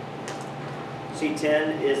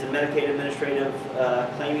 C10 is the Medicaid Administrative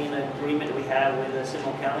Claiming Agreement we have with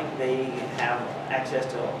Seminole County. They have access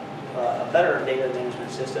to a better data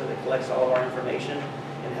management system that collects all of our information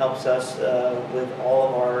and helps us with all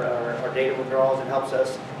of our data withdrawals and helps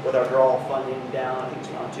us with our draw funding down. I think it's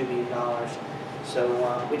around $2 million. So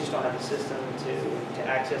we just don't have the system to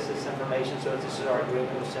access this information, so this is our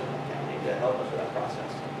agreement with Seminole County to help us with that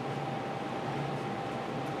process.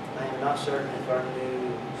 I am not certain if our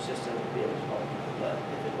new system will be able to help, but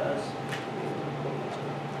if it does, we will use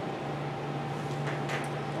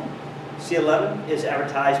it. C11 is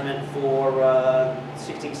advertisement for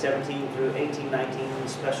 16-17 through 18-19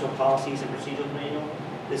 special policies and procedural manual.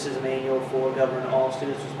 This is a manual for governing all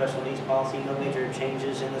students with special needs policy. No major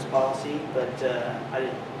changes in this policy, but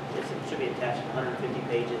it should be attached to 150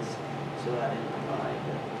 pages, so I didn't provide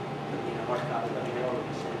the hard copy. Let me know what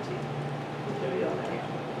we sent it to you. There we go.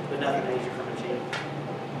 But nothing major from a change.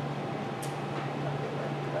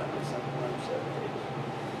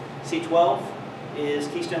 C12 is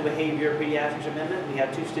Keystone Behavior Pediatrics Amendment. We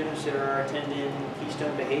have 2 students that are attending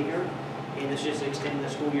Keystone Behavior, and this is extending the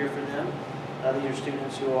school year for them. These are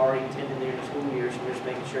students who are already attending their school year, so we're just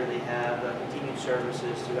making sure they have continued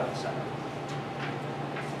services throughout the summer.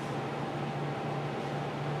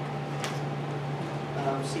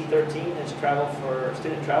 C13 is travel for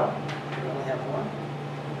student travel. We only have one,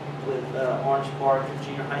 with Orange Park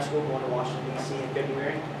Junior High School going to Washington, D.C. in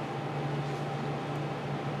February.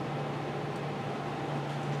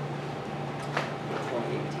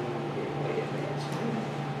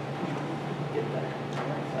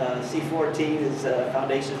 C14 is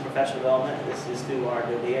Foundations Professional Development. This is through our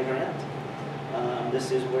DODEA grant.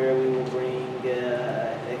 This is where we will bring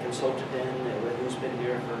a consultant in who's been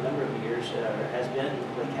here for a number of years, or has been in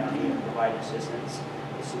Clay County and providing assistance.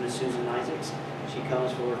 This is Ms. Susan Isaacs. She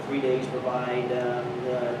comes for 3 days to provide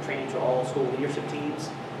training to all school leadership teams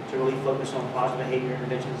to really focus on positive behavior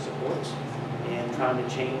intervention and supports, and trying to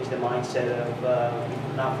change the mindset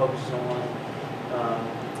of not focusing on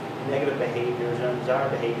negative behaviors and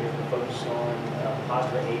undesired behaviors, but focus on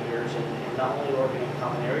positive behaviors and not only working in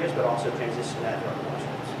common areas, but also transition that to our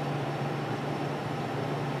classrooms.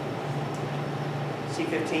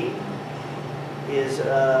 C15 is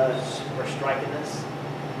we're striking this.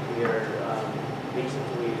 We are reasons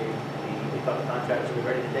we thought the contract would be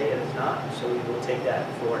ready today, and it's not. So we will take that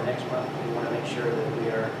for next month. We want to make sure that we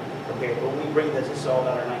are prepared. When we bring this, it's all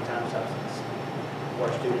about our nighttime substance for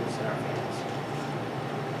our students and our families.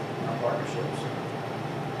 Partnerships.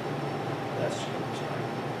 That's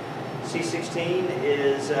C16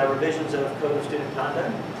 is revisions of Code of Student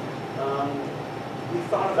Conduct. We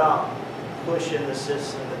thought about pushing the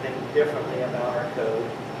system to think differently about our code.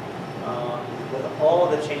 With all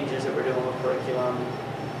of the changes that we're doing with curriculum,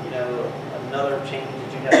 another change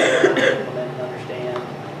that you have to implement and understand,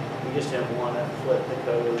 we just didn't want to flip the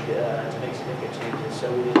code to make significant changes,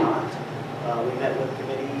 so we did not. We met with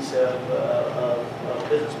committees of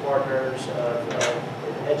business partners, of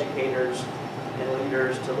educators, and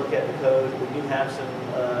leaders to look at the code. We do have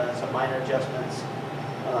some minor adjustments.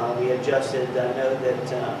 We adjusted, I know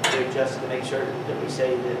that we adjusted to make sure that we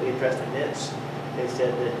say that we address the NITs. They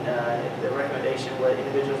said that the recommendation was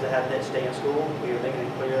individuals that have NITs stay in school. We are making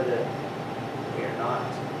it clear that they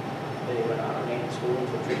will not remain in school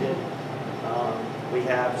until treated. We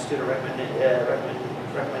have student recommended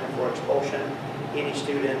for expulsion. Any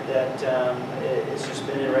student that is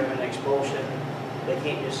suspended or recommended expulsion, they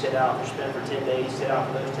can't just sit out or suspend for 10 days, sit out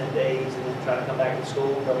for those 10 days, and then try to come back to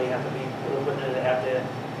school. They have to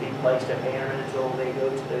be placed at Banner until they go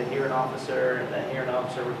to the hearing officer, and the hearing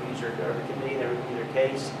officer reviews the committee, they review their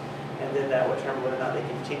case, and then that will determine whether or not they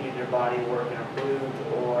continue their body work and approved,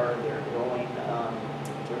 or they're going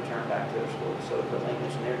to return back to their school. So we put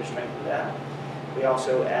language in there to strengthen that. We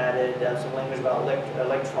also added some language about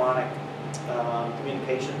electronic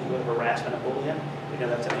communication with harassment and bullying. We know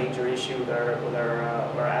that's a major issue with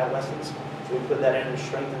our adolescents, so we put that in to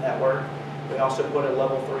strengthen that work. We also put a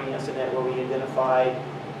level 3 incident where we identified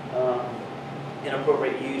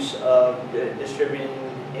inappropriate use of distributing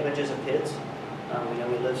images of kids. We know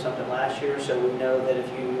we lived something last year, so we know that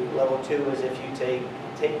if level 2 is if you take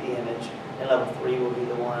the image, and level 3 will be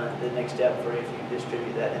the next step for if you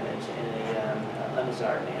distribute that image in an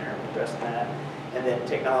undesired manner. We address that. And then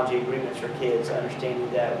technology agreements for kids,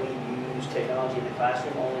 understanding that we use technology in the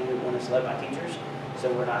classroom only when it's led by teachers.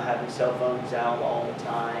 So we're not having cell phones out all the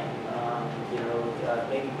time,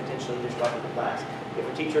 maybe potentially disrupting the class. If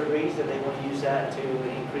a teacher agrees that they want to use that to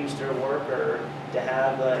increase their work or to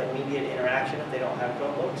have immediate interaction if they don't have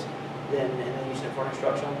Chromebooks, and then use it for an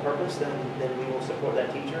instructional purpose, then we will support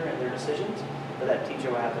that teacher and their decisions. But that teacher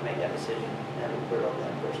will have to make that decision, and we'll put it over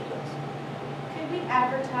that person does. Could we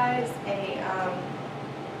advertise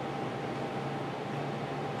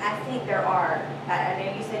I think there are, I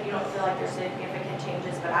know you said you don't feel like there's significant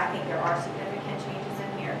changes, but I think there are significant changes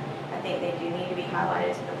in here. I think they do need to be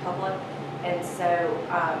highlighted to the public. And so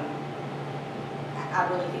I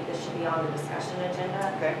really think this should be on the discussion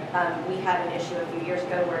agenda. Okay. We had an issue a few years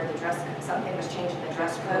ago where something was changed in the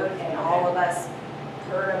dress code, and all of us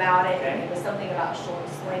heard about it, and it was something about short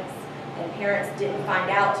sleeves. And parents didn't find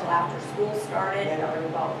out till after school started, or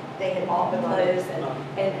well, they had bought the clothes,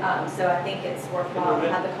 and so I think it's worthwhile to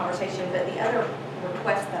have the conversation. But the other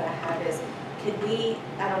request that I have is, could we,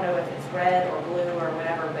 I don't know if it's red or blue or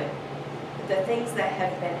whatever, but the things that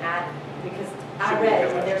have been added, because I read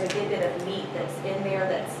it, and there's a good bit of meat that's in there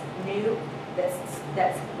that's new,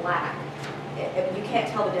 that's black. You can't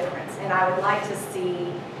tell the difference, and I would like to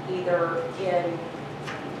see either in,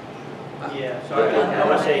 Yeah, so I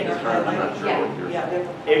want to say, I'm not sure what you're. Yeah,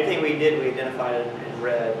 everything we did, we identified in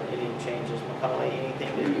red. Any changes, McCullough,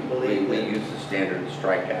 anything that you believe? We that- use the standard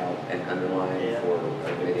strikeout and underline Yeah. for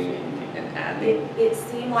omitting and adding. it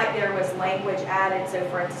seemed like there was language added, so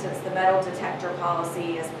for instance, the metal detector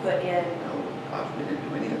policy is put in. Oh, gosh, we didn't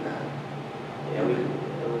do any of that. Yeah,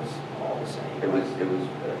 it was all the same. It was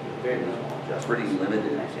Very minimal adjustments. pretty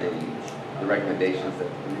limited, the recommendations that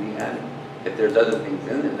the committee had. If there's other things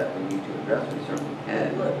in there that we need to address, we certainly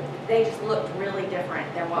can. They just looked really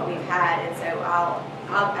different than what we've had, and so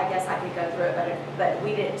I guess I could go through it, but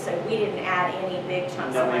we didn't, so we didn't add any big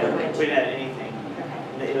chunks No, of we language. didn't add anything.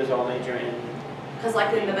 Okay. It was all major, and Because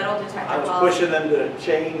like in the metal detector I was policy, pushing them to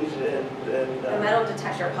change and. the metal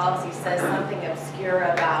detector policy says something obscure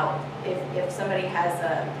about if somebody has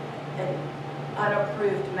an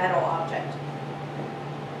unapproved metal object.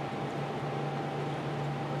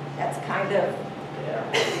 That's kind of Yeah,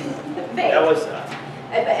 vague. that was,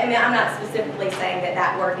 I mean, I'm not specifically saying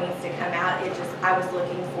that word needs to come out, it just, I was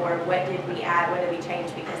looking for what did we add, what did we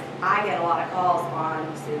change, because I get a lot of calls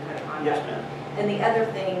on student code of conduct. yes, ma'am. And the other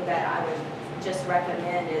thing that I would just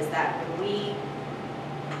recommend is that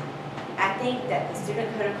I think that the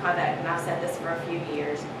student code of conduct, and I've said this for a few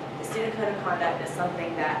years, the student code of conduct is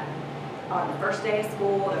something that on the first day of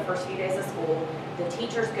school, the first few days of school, the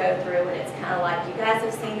teachers go through, and it's kind of like, you guys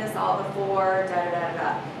have seen this all before,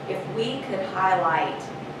 da-da-da-da. If we could highlight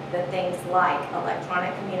the things like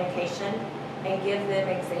electronic communication and give them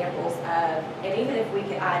examples of, and even if we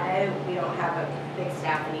could, I know we don't have a big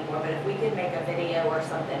staff anymore, but if we could make a video or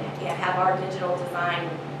something, have our digital design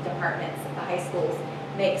departments at the high schools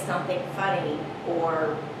make something funny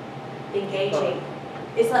or engaging.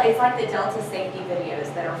 It's like the Delta safety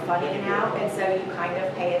videos that are funny now, and so you kind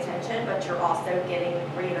of pay attention, but you're also getting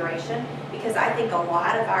reiteration. Because I think a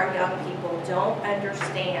lot of our young people don't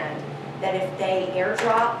understand that if they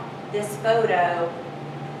airdrop this photo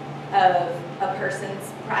of a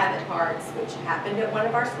person's private parts, which happened at one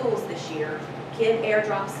of our schools this year, kid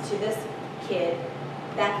airdrops to this kid,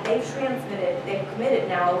 that they've committed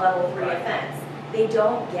now a level 3 Right. offense. They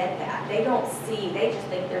don't get that. They don't see, they just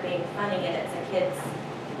think they're being funny and it's a kid's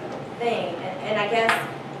thing. And I guess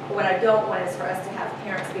what I don't want is for us to have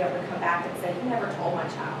parents be able to come back and say, you never told my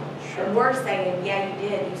child. Sure. And we're saying, yeah, you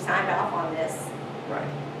did, you signed off on this. Right.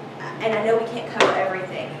 And I know we can't cover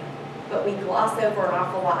everything, but we gloss over an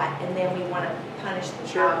awful lot, and then we want to punish the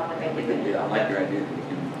child when they We do can do, it. I like your idea, we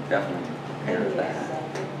can definitely prepare that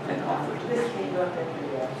and offer to This this. came up at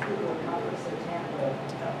the school conference in Tampa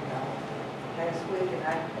last week, and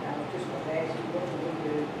I just want to ask you, what do we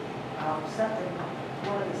do? Something,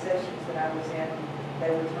 one of the sessions that I was in, they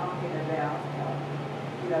were talking about,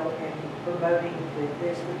 and promoting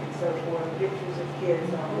this and so forth, pictures of kids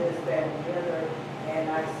on this, that, and the other. And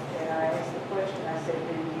I asked the question, I said,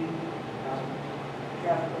 do you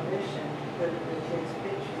have permission to put the kids'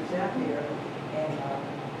 pictures out there? And,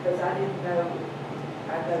 because I didn't know,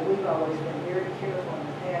 I know we've always been very careful in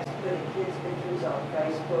the past putting kids' pictures on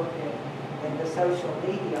Facebook and the social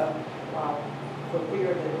media for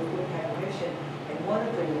fear that we wouldn't have permission. And one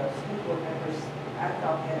of the school board members, I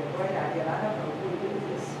thought had a great idea, and I don't know if we do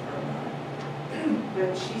this or not,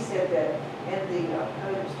 but she said that in the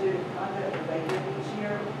code of student conduct that they do each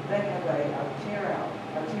year, they have a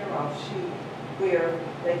tear-off sheet where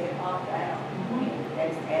they can opt out.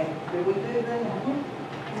 And do we do that?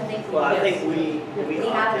 I think Well, I yes. think we We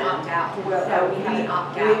have an opted. opt-out, Well, so we have an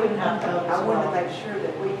opt-out. we would opt out as I wanted to well. make sure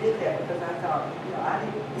that we did that because I thought, I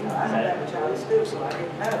didn't, I don't have a child in school, so I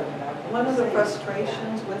didn't know. but I One of the see.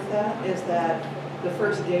 frustrations with that is that the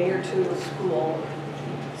first day or two of school,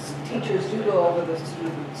 teachers do go over the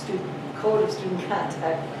student code of student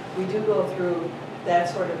conduct. We do go through that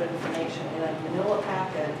sort of information in a manila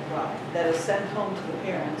packet that is sent home to the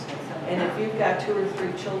parents. And if you've got 2 or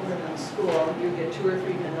 3 children in school, you get 2 or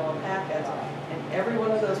 3 manila packets. And every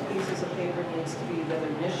one of those pieces of paper needs to be either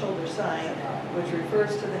initialed or signed, which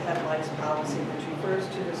refers to the headlights policy, which refers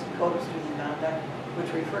to the code of student conduct,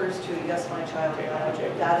 which refers to, yes, my child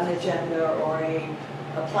Okay, got an agenda or a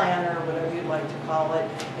planner, whatever you'd like to call it.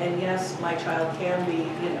 And yes, my child can be,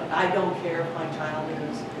 I don't care if my child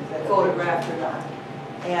is photographed or not.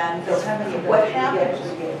 And So how many of what those do you happens?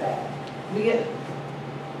 actually get back? We get,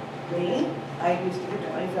 me, I used to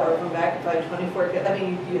get 24 from back, if I had 24 kids. I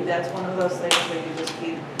mean, that's one of those things where you just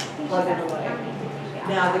keep plugging away.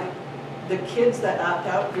 Now, the kids that opt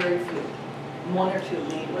out, very few, one or two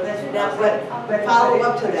maybe. Well, that's- Now, but follow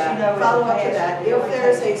up to that, if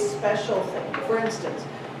there's a special thing, for instance,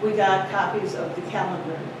 we got copies of the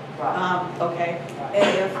calendar, okay?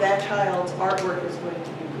 And if that child's artwork is going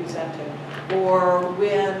to be presented, or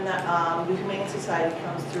when the Humane Society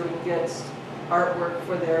comes through and gets artwork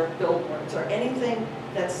for their billboards, or anything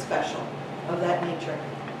that's special of that nature,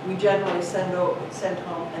 we generally send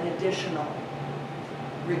home an additional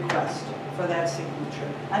request for that signature.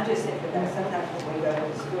 I'm just thinking that sometimes when we go to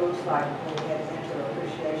the schools, like when we had Mentor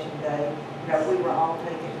Appreciation Day, we were all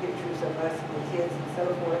taking pictures of us and the kids and so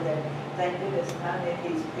forth, and thank goodness my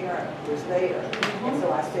nephew's parent was there. And so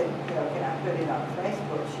I said, can I put it on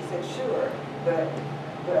Facebook? She said, sure, but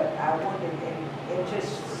I wondered, in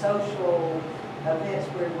just social events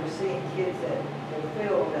where we're seeing kids at the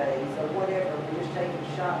field days or whatever, we're just taking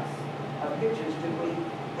shots of pictures, do we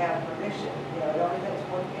have permission? It only takes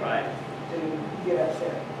one parent to get up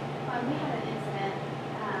there. We had an incident,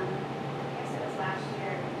 I guess it was last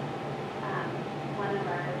year, one of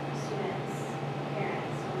our students'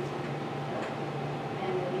 parents went to the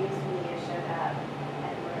and the news media showed up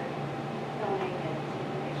and were filming and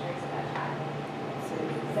taking pictures of that child.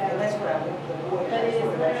 And that's what I want the board. But it is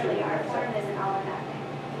literally, our form isn't all or nothing.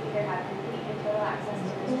 You either have complete and total access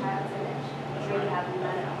to this child's image, or you have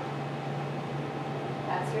none at all.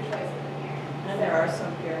 That's your choice as a parent. And there are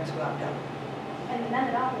some parents who opt out. And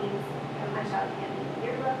none at all means, my child can't be in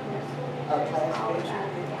your book, in your school Oh, pictures, class all of picture. that.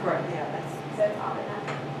 Yeah. Correct. Yeah, that's. So it's all or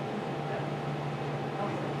nothing.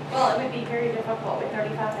 Well, it would be very difficult with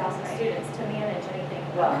 35,000 students to manage anything.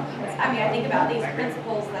 Right. I mean, I think about these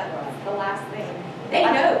principals, that's the last thing. They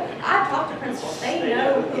know, I've talked to principals, they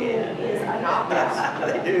know who is an opt-out.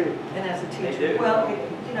 They do. And as a They teacher, do. Well,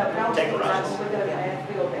 but I was Take thinking, runs. like, when we go to math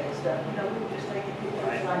field day and stuff, we were just taking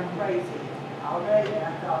pictures like crazy all day, and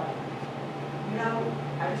I thought,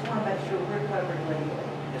 I just want to make sure we're covered legally.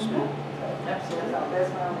 Yes, ma'am. Absolutely.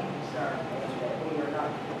 That's my only concern, is that we are not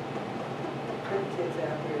putting kids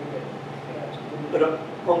out there that, But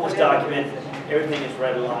on this document, everything is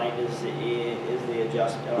redlined is the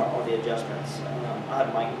adjustments. I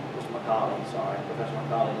have Mr. McCauley, Professor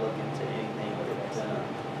McCauley, look into anything with it from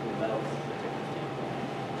the medical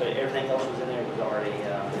standpoint. But everything else was in there was already.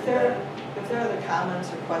 If there are other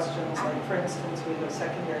comments or questions, like for instance, we have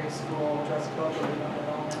secondary school dress code, but we don't have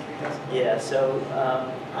elementary dress code. Yeah, so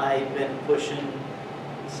I've been pushing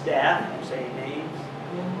staff, I'm saying names.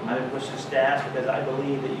 I've been pushing staff because I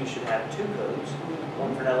believe that you should have two codes,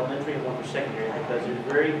 one for elementary and one for secondary, because there's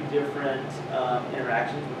very different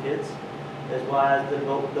interactions with kids. That's why the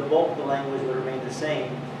bulk of the language would remain the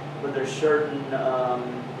same, but there's certain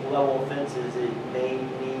level offenses that they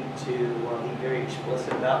need to be very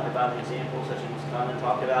explicit about, provide examples such as Conan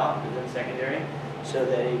talked about within secondary, so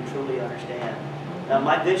that they truly understand. Now,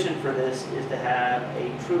 my vision for this is to have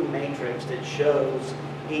a true matrix that shows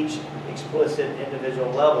each explicit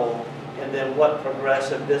individual level, and then what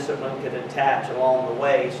progressive discipline could attach along the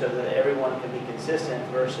way so that everyone can be consistent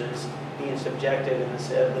versus being subjective in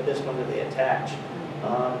the discipline that they attach.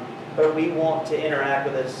 But we want to interact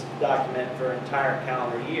with this document for an entire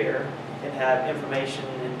calendar year and have information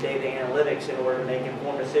and data analytics in order to make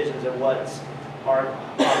informed decisions of what's our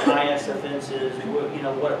highest offenses, what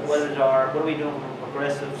are we doing from a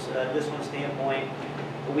progressive discipline standpoint.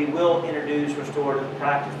 We will introduce restorative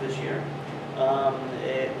practice this year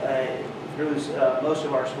through most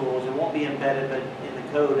of our schools. It won't be embedded in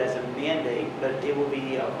the code as a mandate, but it will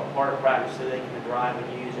be a part of practice that they can drive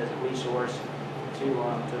and use as a resource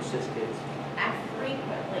to assist kids. I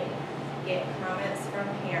frequently get comments from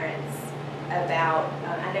parents about,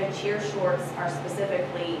 I know cheer shorts are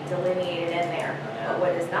specifically delineated in there, but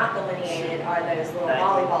what is not delineated are those little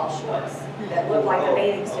volleyball shorts that look like a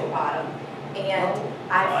bathing suit bottom. And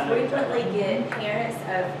I frequently get parents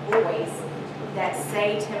of boys that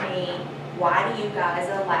say to me, why do you guys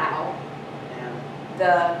allow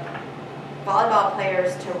the volleyball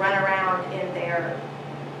players to run around in their,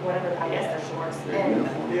 whatever, I guess their shorts?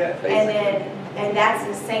 And that's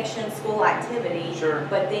a sanctioned school activity. Sure.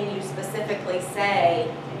 But then you specifically say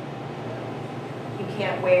you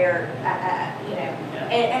can't wear,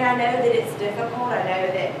 and I know that it's difficult. I know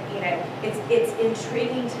that, it's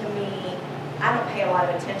intriguing to me. I don't pay a lot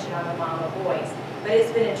of attention on the mom of boys, But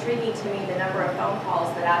it's been intriguing to me, the number of phone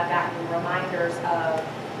calls that I've gotten, reminders of,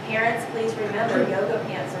 parents, please remember, yoga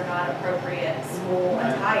pants are not appropriate school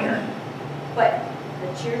attire. But the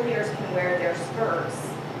cheerleaders can wear their skirts,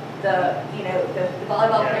 the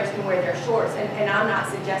volleyball players can wear their shorts, and I'm not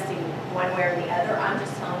suggesting one way or the other, I'm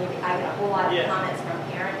just telling you, I get a whole lot of comments from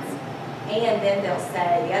parents. And then they'll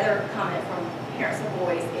say, the other comment from parents of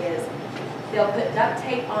boys is, they'll put duct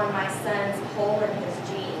tape on my son's hole in his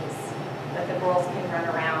jeans, but the girls can run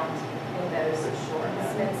around in those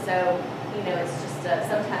shorts. And so, it's just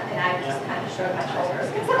sometimes, and I just kind of shrug my shoulders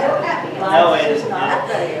because I don't have the No, It's and- just not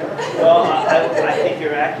fair. Well, I think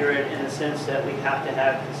you're accurate in the sense that we have to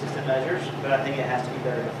have consistent measures, but I think it has to be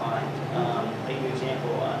better defined. I'll give you an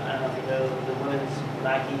example. I don't know if you know the women's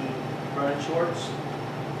Nike running shorts.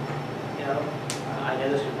 I know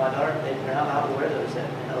this with my daughter, they're not allowed to wear those in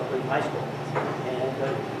Oakland High School.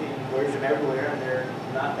 But he wears them everywhere, and they're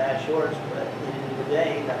not bad shorts, but at the end of the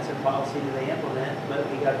day, that's a policy that they implement, but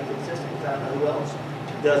we gotta be consistent, because I don't know who else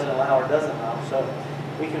doesn't allow or doesn't allow. So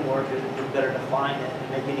we can work to better define it and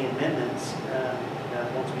make any amendments,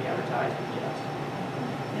 once we advertise and adjust.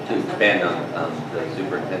 To expand on the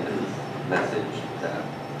superintendent's message,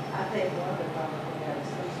 I think one of the problems we have is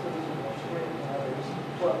some schools are more strict than others.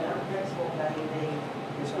 Well, our principal maybe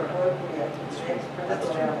is appropriate, the next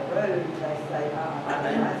principal down the road, they say, I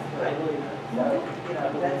that's good. believe that.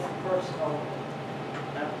 So, that's personal.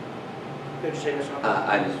 No? Good to say, Mr.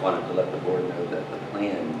 I just wanted to let the board know that the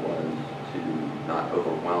plan was to not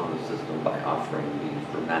overwhelm the system by offering these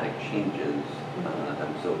dramatic changes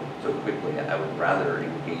and so quickly. I would rather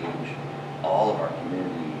engage all of our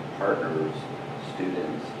community partners,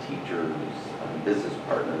 students, teachers, business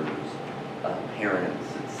partners, parents,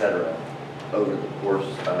 etc., over the course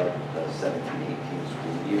of the 17-18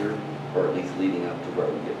 school year, or at least leading up to where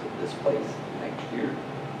we get to this place next year,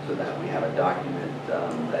 so that we have a document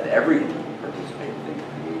that everyone participated in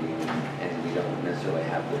creating, and we don't necessarily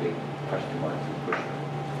have the big question marks and push.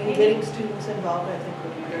 And getting students involved, I think,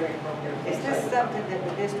 would be very appropriate. Is this something that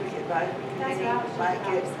the district advisory That's committee what I was just might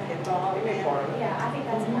get about to say. involved in? Yeah, I think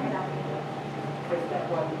that's a great idea. Is that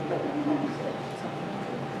what we put in the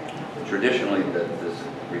Traditionally, this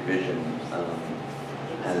revision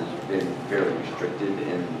has been fairly restricted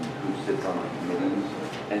in who sits on the committees,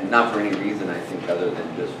 and not for any reason, I think, other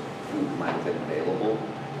than just who might have been available.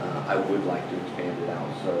 I would like to expand it out,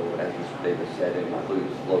 so as Mr. Davis said, it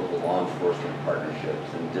includes local law enforcement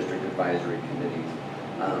partnerships and district advisory committees,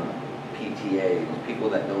 PTAs, people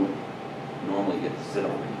that don't normally get to sit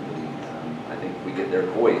on the committees. I think if we get their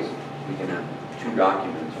voice, we can have two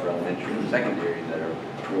documents for elementary and secondary that are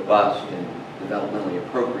robust and developmentally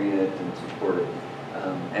appropriate and supportive.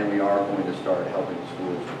 And we are going to start helping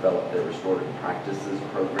schools develop their restorative practices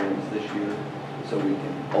programs this year, so we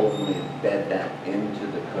can ultimately embed that into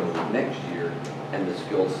the code next year, and the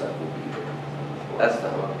skill set will be there. That's the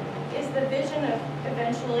hope. Is the vision of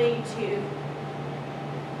eventually to,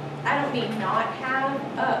 I don't mean not have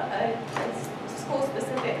a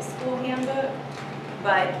school-specific school handbook,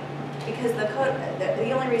 but because the code,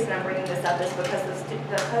 the only reason I'm bringing this up is because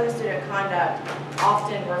the code of student conduct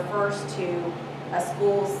often refers to a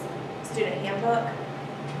school's student handbook.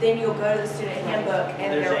 Then you'll go to the student handbook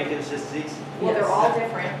and There's they're, inconsistencies. well, they're all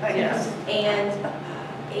different. Yes. And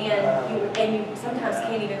you sometimes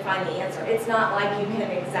can't even find the answer. It's not like you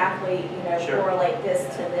can exactly, Sure. correlate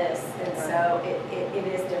this to this, and so it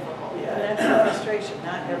is difficult. Yeah. And that's illustration,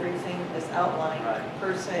 not everything is outlined Right.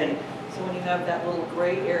 per se. So when you have that little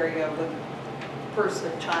gray area of a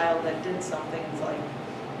person, child that did something, it's like,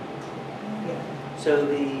 So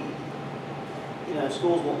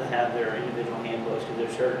schools want to have their individual handbooks because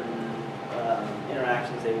there's certain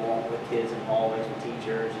interactions they want with kids in hallways with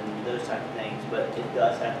teachers and those type of things, but it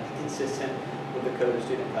does have to be consistent with the code of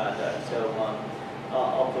student conduct. So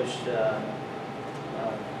I'll push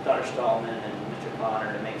Dr. Stallman and Mr.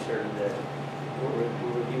 Connor to make certain that we're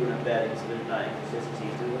reviewing and vetting so there's not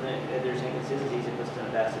inconsistencies. If there's inconsistencies, it puts us in a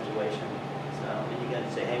bad situation. So, and you got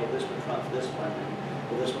to say, hey, well, this one trumps this one, and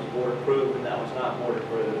well, this one's board approved, and that was not board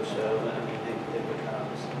approved. So, it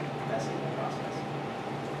becomes messy in the process.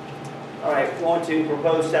 All right, on to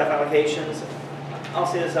proposed staff allocations. I'll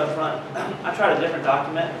say this up front. I tried a different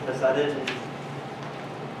document because I didn't,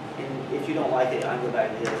 and if you don't like it, I can go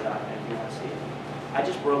back to the other document if you want to see it. I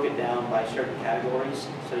just broke it down by certain categories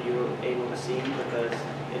so you're able to see, because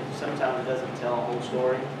sometimes it doesn't tell a whole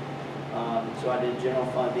story. So I did general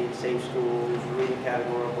funding, safe schools, reading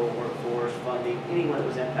categorical, workforce funding, anyone that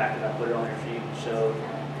was impacted, I put it on there for you. So,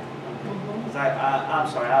 because I'm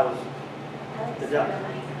sorry,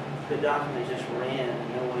 the document just ran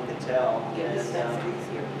and no one could tell. Get And, this stuff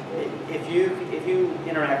easier. if you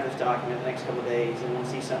interact with this document the next couple of days and want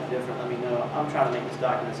to see something different, let me know. I'm trying to make this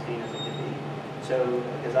document as clean as it can be. So,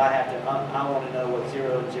 because I want to know what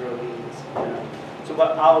 0 and 0 means. You know? So,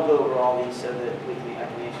 but I'll go over all these so that I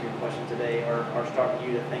can answer your question today, or start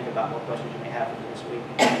you to think about what questions you may have for this week.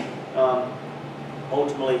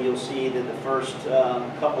 Ultimately, you'll see that the first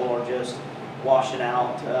couple are just washing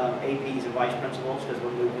out APs and vice principals, because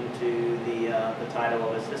we're moving to the title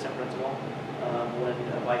of assistant principal. When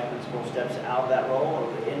a vice principal steps out of that role,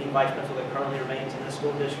 or any vice principal that currently remains in the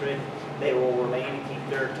school district, they will remain and keep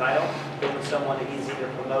their title. But when someone is either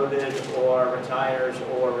promoted or retires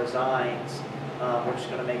or resigns, we're just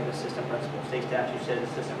going to make an assistant principal. State statute says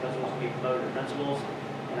assistant principals can be promoted to principals,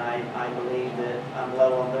 and I believe that I'm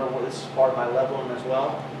leveling there. This is part of my leveling as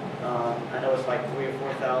well. I know it's like $3,000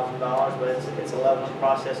 or $4,000, but it's a leveling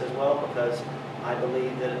process as well, because I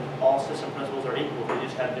believe that all system principals are equal. They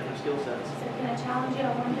just have different skill sets. So can I challenge you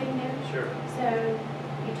on one thing there? Sure. So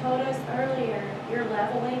you told us earlier, you're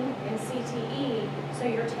leveling in CTE, so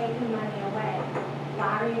you're taking money away.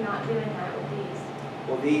 Why are you not doing that with these?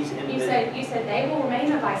 Well, these individuals. You said they will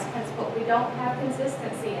remain a vice principal. We don't have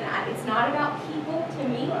consistency, and it's not about people to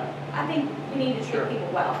me. Right. I think we need to treat Sure. people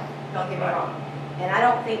well, don't get me Right. wrong. And I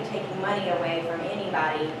don't think taking money away from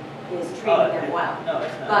anybody is treating them well. No,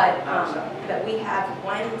 it's not. But we have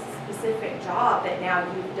one specific job that now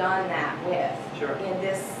you've done that with Sure. in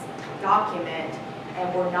this document,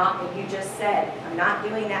 and we're not, you just said, I'm not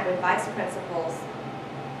doing that with vice principals,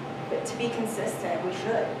 but to be consistent, we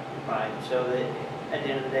should. Right. So that at the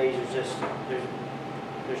end of the day, there's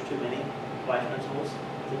too many vice principals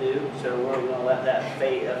to do. So we're going to let that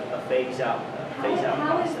phase out.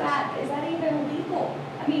 How is that even legal?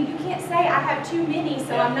 I mean, you can't say I have too many,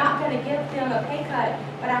 so I'm not going to give them a pay cut,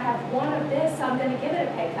 but I have one of this, so I'm going to give it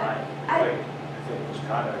a pay cut. I think it was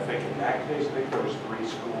I think in that case, I think there was 3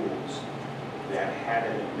 schools that had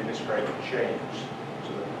an administrative change.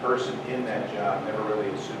 So the person in that job never really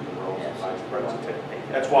assumed the role of vice president.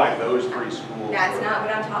 That's why those 3 schools. That's were- not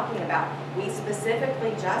what I'm talking about. We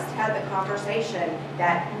specifically just had the conversation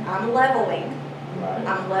that I'm leveling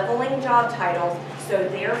job titles, so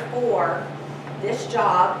therefore, this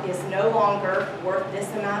job is no longer worth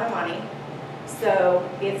this amount of money, so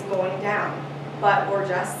it's going down. But we're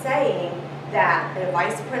just saying that a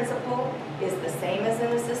vice principal is the same as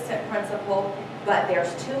an assistant principal, but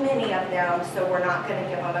there's too many of them, so we're not going to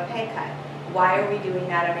give them a pay cut. Why are we doing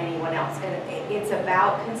that of anyone else? And it's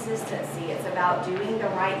about consistency. It's about doing the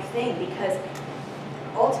right thing, because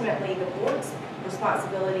ultimately the board's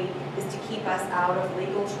responsibility is to keep us out of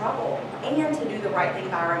legal trouble and to do the right thing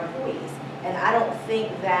by our employees. And I don't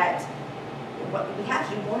think that we have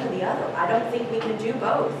to do one or the other. I don't think we can do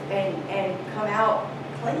both and come out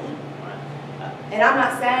clean. And I'm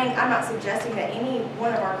not suggesting that any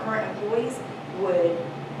one of our current employees would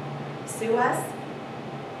sue us.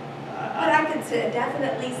 But I could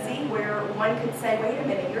definitely see where one could say, wait a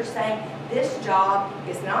minute, you're saying this job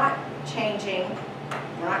is not changing.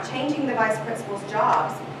 We're not changing the vice principal's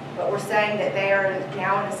jobs, but we're saying that they are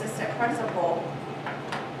now an assistant principal,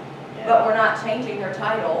 but we're not changing their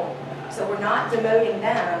title, so we're not demoting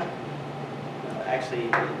them.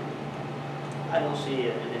 Actually, I don't see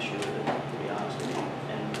an issue with it, to be honest with you.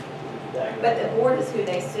 But the board is who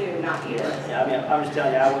they sue, not you. Yeah, I mean, I'm just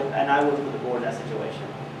telling you, I would put the board in that situation.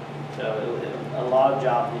 So a lot of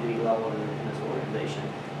jobs need to be leveled in this organization.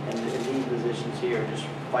 And these positions here are just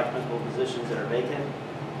vice principal positions that are vacant.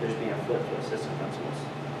 There's being a flip to assistant principals.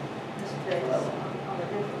 Mr. Davis, on the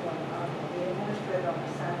different one, the administrative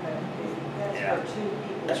assignment,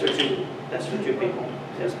 that's for 2 people. That's for two people.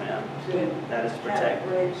 Yes, ma'am. That is to protect.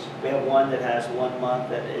 Bridge. We have one that has 1 month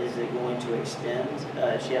that is going to extend.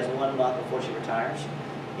 She has 1 month before she retires.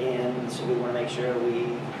 And so we want to make sure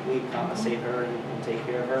we compensate her and take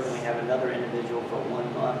care of her. And we have another individual for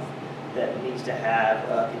 1 month that needs to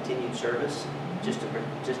have continued service just to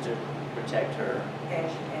protect her. And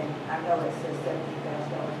I know it says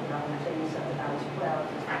 $70,000, but I want to tell you something. I was proud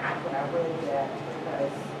when I read that,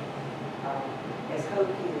 because as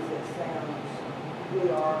hokey as it sounds, we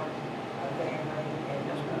are a family, and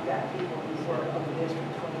we've got people who work on the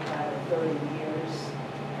district 25 or 30 years,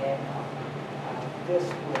 and this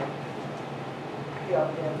will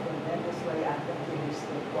help them tremendously. I think it is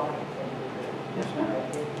the right thing to do. Yes, ma'am.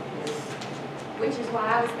 It is. Which is why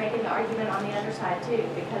I was making the argument on the other side too,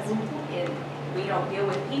 because we don't deal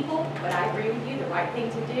with people, but I agree with you, the right thing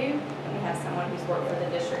to do, and we have someone who's worked for the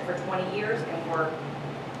district for 20 years, and we're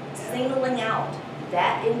singling out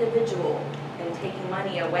that individual and taking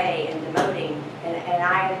money away and demoting, and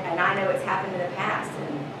I know it's happened in the past,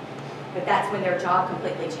 but that's when their job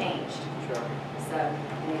completely changed. Sure. So,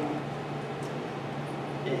 anyway.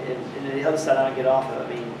 and the other side I get off of,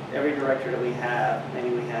 I mean, every director that we have, maybe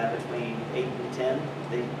we have between 8 and 10,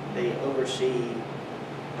 they oversee,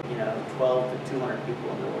 12 to 200 people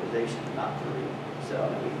in the organization, not 3. So, I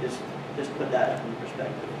mean, just put that in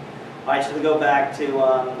perspective. All right, so to go back to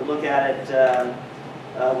look at it,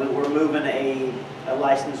 we're moving a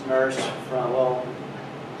licensed nurse from,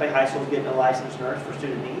 Clay High School's getting a licensed nurse for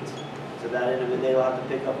student needs. So that end of it, they'll have to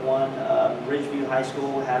pick up one. Ridgeview High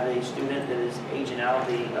School will have a student that is aging out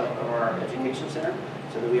of our education center.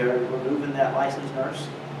 So that we are removing that licensed nurse.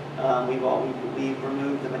 We've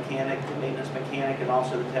removed the mechanic, the maintenance mechanic, and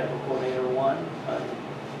also the technical coordinator one,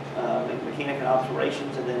 mechanic and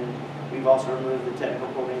operations, and then we've also removed the technical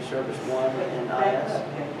coordinator service one and Back IS. up,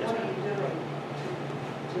 Ken. Yes, What are ma'am. you doing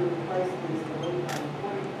to replace these,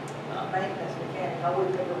 maintenance mechanic? I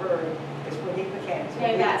would never heard, it's we need mechanics.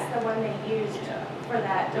 No, that's the one they used Yeah. for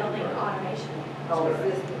that building automation. Oh, is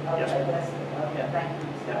this, Yes, okay, ma'am. that's, okay, Yeah. thank you,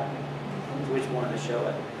 Ms. Yeah. Downey. We just wanted to show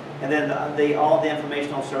it. And then all the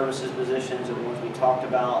informational services positions are the ones we talked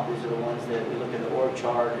about. These are the ones that we look at the org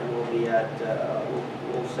chart, and we'll be at,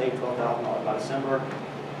 we'll save $12,000 by December.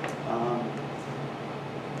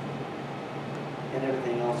 And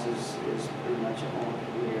everything else is pretty much on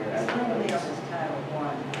here. Somebody else is Title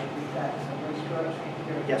I, we've got some restructuring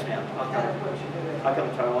here. Yes, ma'am. Kind of what you're doing. I'll come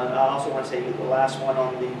to Title I. I also want to say the last one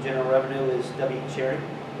on the general revenue is W. Cherry.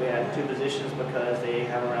 We had 2 positions because they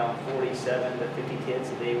have around 47 to 50 kids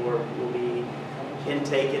that they will be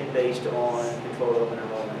intaken based on controlled open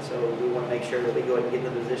enrollment. So we want to make sure that we go ahead and get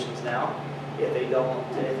the positions now. If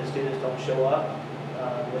the students don't show up,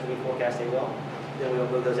 which we forecast they will, then we'll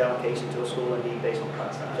move those allocations to a school in need based on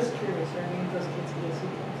class size. Just curious, are any of those kids ESC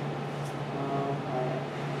kids? I'm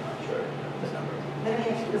not sure the number. Let me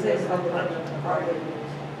ask you this, on the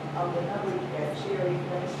number at Cherry,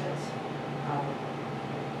 for instance,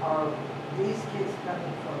 are these kids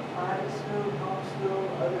coming from private school, homeschool,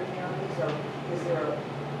 other counties, or is there a?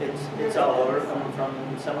 It's all over, some are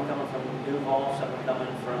coming from Duval, some are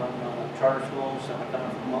coming from charter schools, some are coming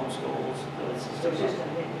from home schools. So it's So it's just a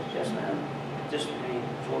mix? yes, ma'am. Just, I mean,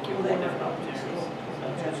 it's working Well, with they different might opportunities. So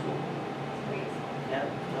it's good school. Yeah,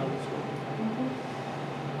 no, good school.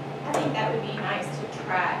 I think that would be nice to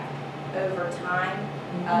track over time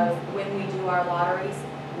of when we do our lotteries,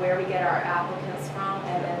 where we get our applicants from,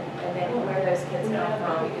 and then where those kids We come have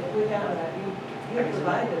from. that, we have that, you have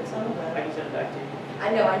provided some of I that. can send it back to you. I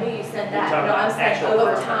know, I knew you said You're that, talking no, I'm about saying actual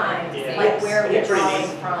over per- time, yeah. like Yes. where Yeah, we're pretty drawing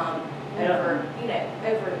neat. from, Yeah. over,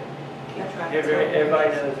 over. Everybody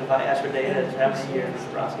knows if I ask for data, it's how many years, Mr.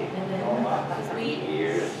 Brodsky? And then, Oh, wow. because we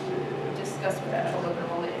Years. discussed with control open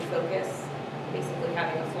enrollment and focus, basically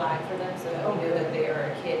having a flag for them so that we know that they are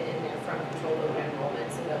a kid in there from control open enrollment,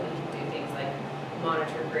 so that we can do things like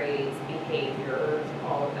monitor grades, behavior,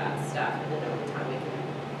 all of that stuff, and then over time we can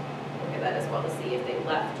look at that as well to see if they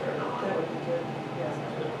left or not. That would be good, yes.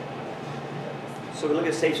 So we look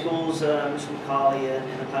at Safe Schools, Mr. McCauley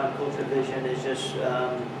and the Climate Culture Division is just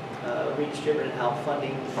redistributing how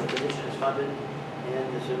funding the position is funded.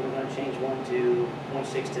 And so we're going to change 1 to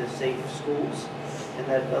 0.6 to Safe Schools. And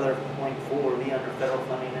that other 0.4 will be under federal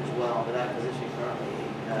funding as well, but that position currently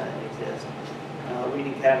exists.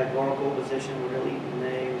 Reading categorical position, we're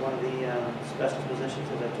deleting one of the specialist positions,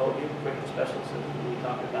 as I told you, curriculum specialist that we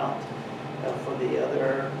talked about for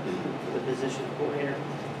the position coordinator.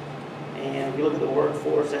 And if you look at the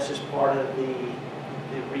workforce, that's just part of the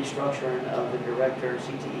restructuring of the director,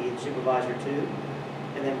 CTE, and supervisor too.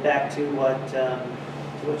 And then back to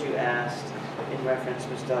what you asked in reference,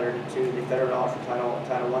 Ms. Studdard, to the federal dollars for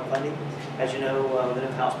Title I funding. As you know, with the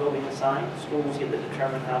new House bill being assigned, schools get to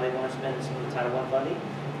determine how they want to spend some of the Title I funding.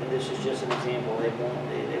 And this is just an example. They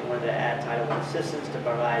wanted to add Title I assistance to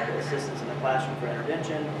provide assistance in the classroom for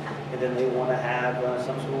intervention. And then they want to have,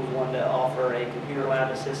 some schools wanted to offer a computer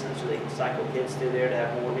lab assistance so they can cycle kids through there to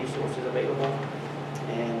have more resources available.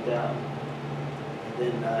 And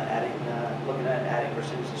then looking at adding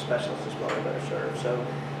percentage of specialists as well to better serve. So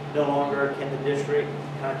no longer can the district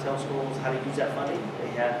kind of tell schools how to use that funding. They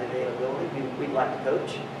have the availability. We'd like to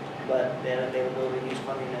coach, but they have availability to use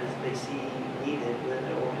funding as they see needed within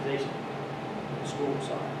their organization, the school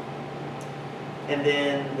side. And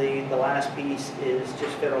then the last piece is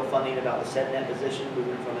just federal funding about the SEDNet position,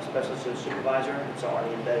 moving from a specialist to a supervisor. It's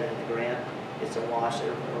already embedded in the grant. It's a wash in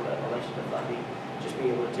relation to funding. Just be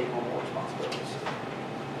able to take on more responsibilities.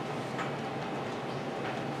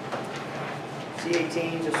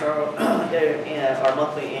 C18, just our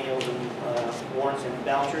monthly annuals and warrants and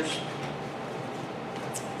vouchers.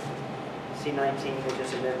 C19 is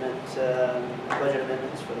just amendment, budget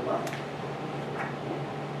amendments for the month.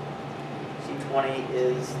 C20 C20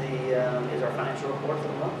 is is our financial report for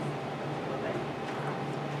the month.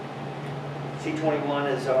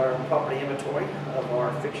 C21 is our property inventory of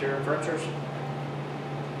our fixture and furnitures.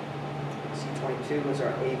 C22 is our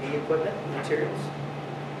AV equipment and materials.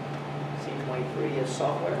 C23 is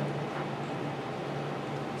software.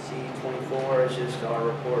 C24 is just our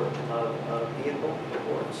report of vehicle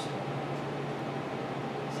reports.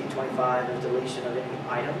 C25 is deletion of any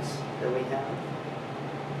items that we have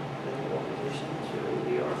in the organization to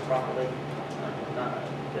we are properly not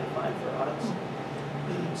identified for audits.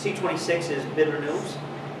 C26 is bid renewals.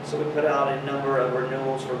 So we put out a number of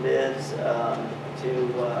renewals for bids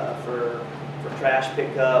for trash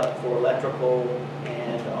pickup, for electrical,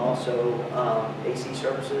 and also AC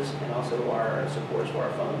services, and also our supports for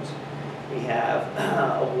our phones. We have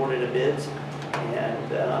awarded a bids,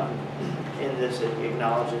 and in this it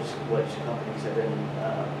acknowledges which companies have been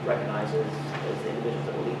recognized as the individuals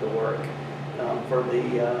that will lead the work. For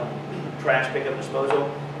the trash pickup disposal,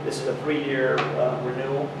 this is a 3-year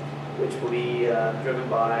renewal, which will be driven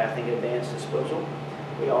by, I think, Advanced Disposal.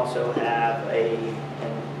 We also have an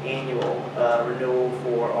annual renewal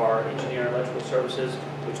for our engineering and electrical services,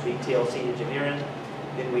 which will be TLC Engineering.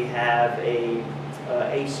 Then we have a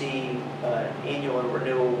AC annual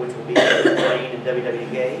renewal, which will be Rain and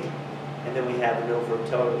WWGA. And then we have a renewal for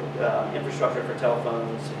infrastructure for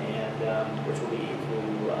telephones, and which will be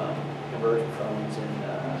through conversion phones, and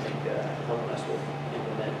I think helping us will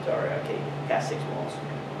implement our Cat6 walls.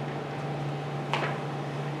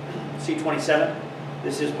 C27,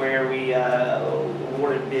 this is where we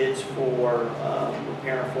awarded bids for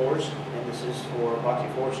repairing floors, and this is for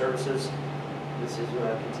epoxy floor services. This is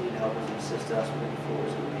continue to help us and assist us with any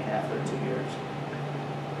floors that we may have for 2 years.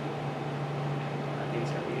 I think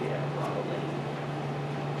it's going to be probably.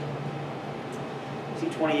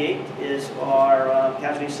 C28 is our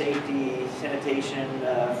casualty safety, sanitation,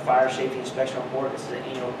 fire safety inspection report. This is an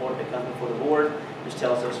annual report that comes before the board. This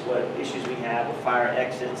tells us what issues we have with fire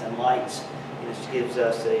exits and lights. And this gives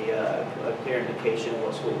us a clear indication of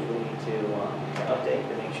what schools we need to update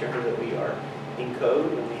to make sure that we are in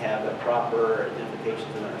code and we have the proper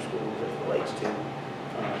identifications in our schools as it relates to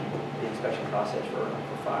the inspection process for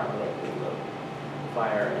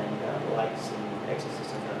fire and lights and exit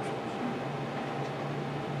systems in our schools.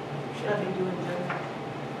 What are you doing there?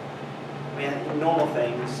 I mean, normal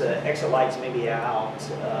things, exit lights may be out,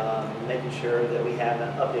 making sure that we have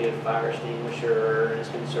an updated fire extinguisher, it's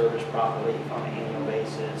been serviced properly on an annual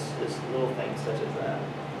basis, just little things such as that.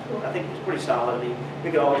 I think it's pretty solid. I mean, we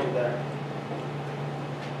could always do better.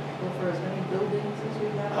 Well, for as many buildings as we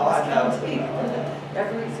have Oh, I know. in this county,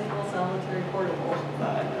 every single solitary portable.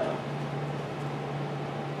 I know.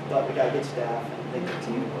 But we got good staff and they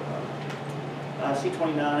continue to work on it.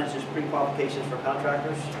 C29 is just pre-qualifications for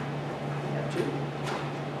contractors. We have 2.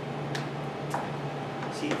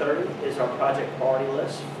 C30 is our project priority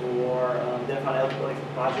list for identifying eligibility for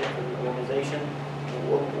project for the organization.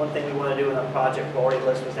 One thing we want to do in our project priority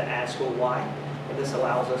list was to add school-wide, and this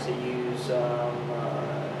allows us to use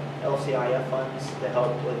LCIF funds to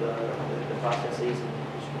help with the processes and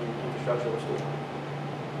infrastructure of school.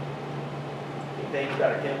 Anything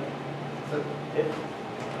better, Kim? Yep.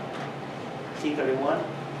 C31.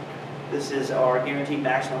 This is our guaranteed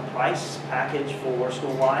maximum price package for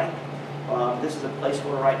school-wide. This is a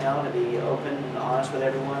placeholder right now to be open and honest with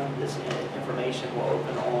everyone. This information will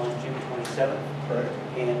open on June 27th. Correct.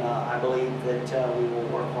 And I believe that we will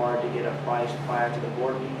work hard to get a price prior to the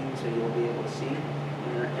board meeting, so you'll be able to see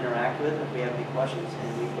and interact with if we have any questions.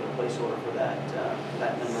 And we put a placeholder for that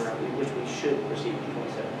number, which we should receive June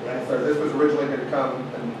 27th. Yes, sir. This was originally going to come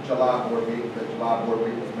in July board meeting. The July board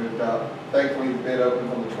meeting was moved up. Thankfully, the bid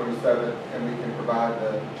opens on the 27th, and we can provide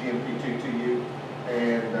the GMP2 to you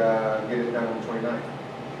and get it done on the 29th.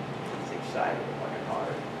 It's exciting, working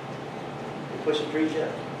hard. We pushing trees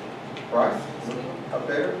yet? Bryce, up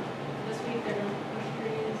there? This week they're going to push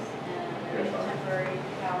trees and there is temporary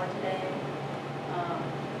power today.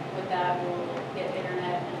 With that, we'll get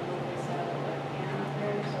internet and we'll set up a webcam up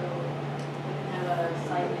there so we can have a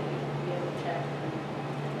site that you can be able to check and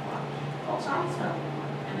watch. Awesome.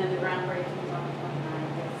 And then the groundbreaking is on the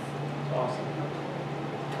 29th. It's awesome.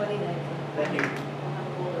 29th. Thank you. We'll have a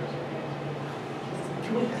boulder survey.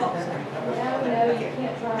 Can we call that? No, you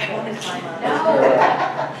can't drive all the time.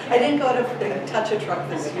 I didn't go to touch a truck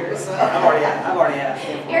this year, so. I've already asked.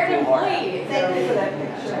 him for You're an a full heart. employee. Thank you for that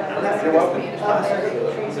picture. You're welcome.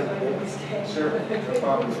 Trees are going to be staying. Sure. That's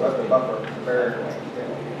why we left the buffer, the barrier.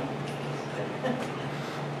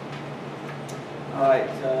 All right.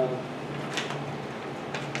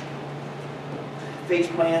 phase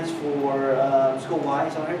plans for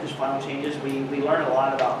school-wise on here, just final changes. We learned a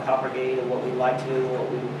lot about Coppergate and what we like to do,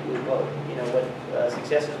 what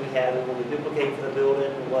successes we had, and what we duplicate for the building,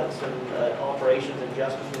 what some alterations,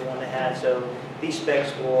 adjustments we want to have. So these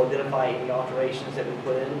specs will identify any alterations that we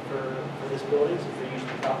put in for this building, so for use of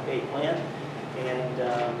the Coppergate plan. And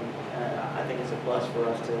I think it's a plus for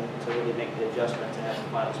us to really make the adjustment to have the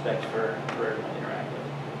final specs for everyone to interact with.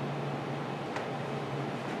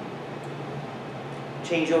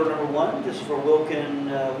 Change order number 1, this is for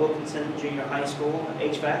Wilkinson Junior High School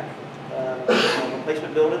HVAC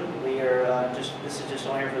replacement building. We are this is just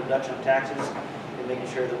on here for the deduction of taxes and making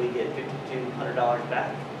sure that we get $5,200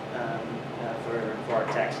 back for our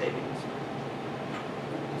tax savings.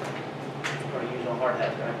 We're going to use on hard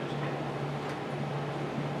hat drivers.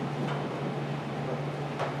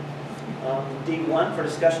 D1 for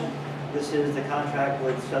discussion. This is the contract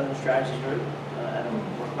with Southern Strategies Group at a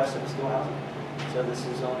request of the school housing. So this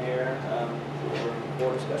is on here for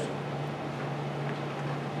board discussion.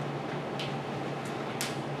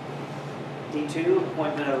 D2,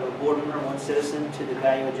 appointment of a board member, 1 citizen to the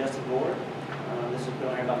value adjusted board. This is put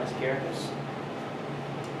on here by Ms. Caracas.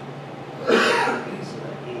 It's an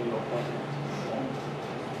annual appointment.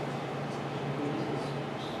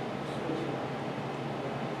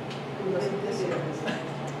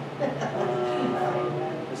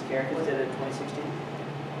 Ms. Caracas did it in 2016.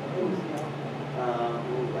 I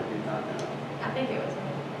do not know. I think it was,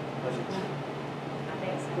 Was it? I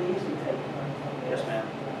think so. We usually take money from the. Yes, ma'am.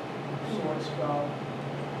 Short straw.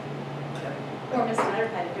 Or Ms. Snyder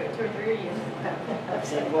had to do it 2 or 3 years.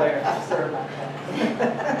 St. Clair. I'm sorry about that.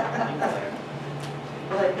 St. Clair.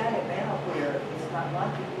 Well, they got it now where it's not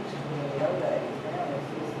like it used to be in the old days. Now it's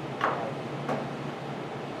just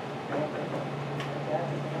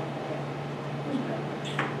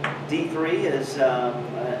D3 is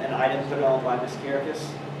an item put on by Ms. Caracas.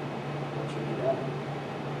 What should be done?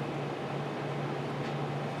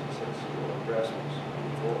 Says school addressments.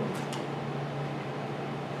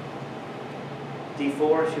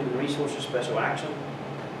 D4 is human resources special action.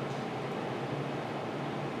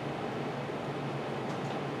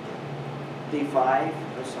 D5,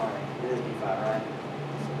 oh sorry, it is D5, right?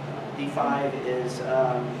 D5 is,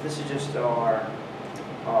 this is just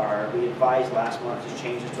we advised last month to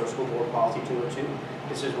change this to our school board policy 202.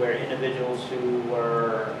 This is where individuals who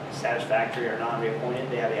were satisfactory or non-reappointed,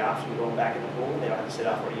 they have the option of going back in the pool. They don't have to sit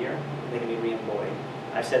out for a year. They can be reemployed.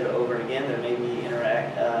 I've said it over and again, there may be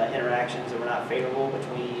interactions that were not favorable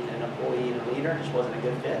between an employee and a leader. It just wasn't a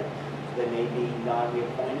good fit. So they may be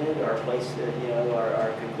non-reappointed or placed,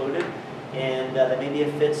 are concluded. And they may be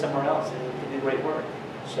a fit somewhere else and can do great work.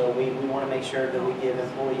 So we want to make sure that we give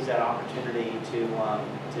employees that opportunity to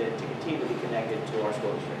continue to be connected to our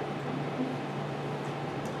school district.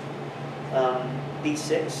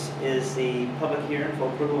 D6 is the public hearing for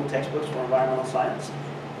approval of textbooks for environmental science.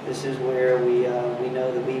 This is where we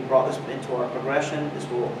know that we brought this into our progression. This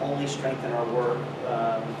will only strengthen our work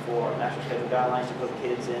for master schedule guidelines to put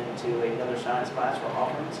kids into another science class for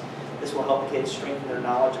offerings. This will help kids strengthen their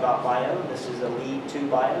knowledge about bio. This is a lead to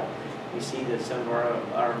bio. We see that some of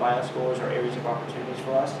our bio scores are areas of opportunities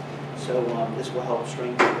for us. So this will help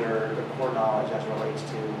strengthen their core knowledge as it relates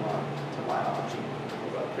to biology,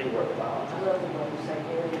 pre-work I biology. love the way you say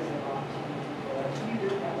areas of opportunity for us. You do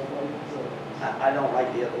have a way to do it. I don't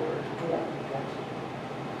like the other word. Yeah, gotcha.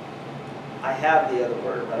 I have the other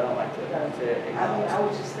word, but I don't like to I mean, acknowledge. I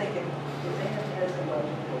was just thinking, if anything has a way to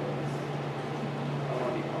do it. I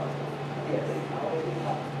want to be positive. Yes, always be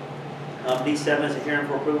positive. D7 is a hearing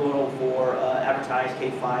for approval for advertised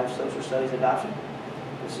K-5 social studies adoption.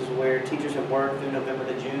 This is where teachers have worked through November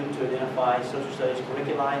to June to identify social studies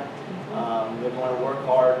curriculi. We're going to work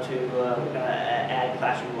hard to, we're going to add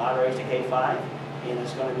classroom libraries to K-5, and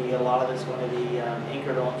it's going to be, a lot of it's going to be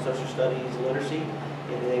anchored on social studies literacy,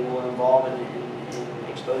 and they will involve and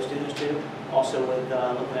expose students to. Also with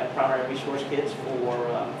looking at primary resource kits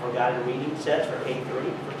for guided reading sets for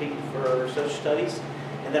K-3 for social studies.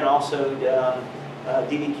 And then also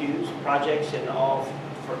DBQs, projects, and all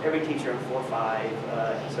for every teacher in 4 or 5 in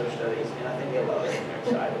social studies, and I think they love it and they're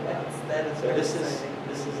excited about it. That is So very this exciting.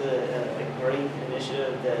 is a great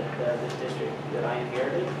initiative that this district that I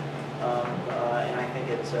inherited, and I think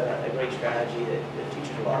it's a great strategy that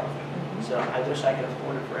teachers love. So I wish I could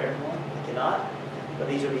afford it for everyone. I cannot, but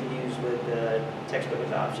these will be used with textbook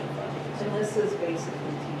adoption funding. And this is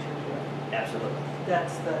basically teacher driven. Absolutely.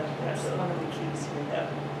 That's Absolutely. one of the keys here. Yeah.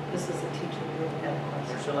 This is a teacher driven Their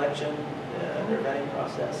process. selection, their vetting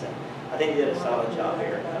process, and I think they did a solid job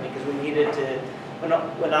here. I mean, because we needed to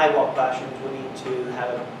when I walk classrooms, we need to have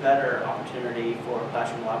a better opportunity for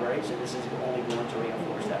classroom libraries, and this is only going to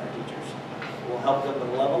reinforce that for teachers. We'll help them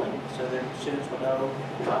with leveling, so their students will know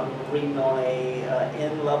if I'm reading on a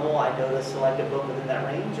N level, I know to select a book within that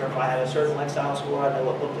range, or if I have a certain lifestyle score, I know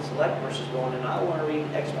what book to select versus going and I want to read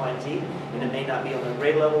X, Y, and Z, and it may not be on their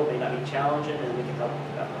grade level, it may not be challenging, and we can help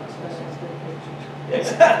with that process.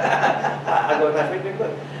 Yes. I go back pretty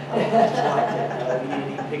quick. You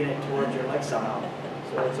need to be picking it towards your lifestyle,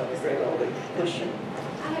 so it's on your grade level, they push you.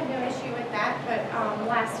 I have no issue with that, but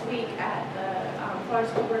last week at the Florida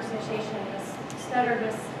School Board Association, Ms. Stutter,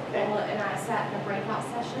 Ms. Bola, and I sat in a breakout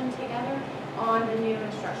session together on the new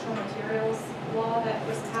instructional materials law that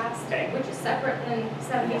was passed, Okay. which is separate than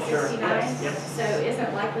 7069, Yes. so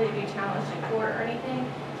isn't likely to be challenged in court or anything.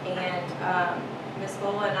 And Ms.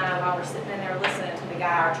 Bola and I, while we're sitting in there listening to the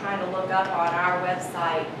guy, are trying to look up on our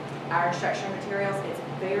website our instructional materials. It's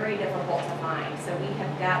very difficult to find, so we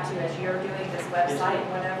have got to, as you're doing this website,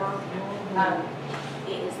 whatever,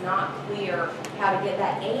 it is not clear how to get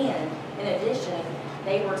that. And in addition,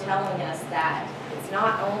 they were telling us that it's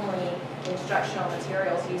not only instructional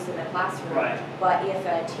materials used in the classroom, Right. but if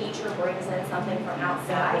a teacher brings in something from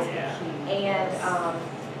outside,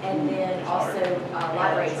 and then also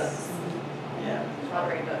library books. Yeah.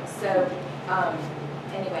 Library books. So,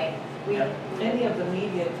 anyway, we. Yep. Any of the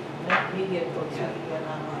media books you can get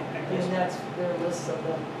online, I mean, that's, there are lists of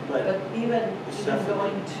them. But even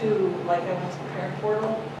going to, like I went to the parent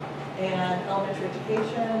portal and elementary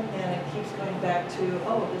education, and it keeps going back to,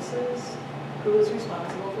 oh, this is who is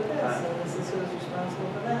responsible for this, Right. and this is who is responsible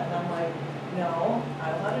for that. And I'm like, no,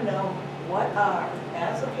 I want to know what are,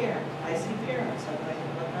 as a parent, I see parents, I'm going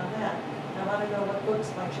to look on that. I want to know what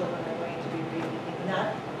books my children are going to be reading,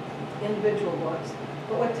 not individual books,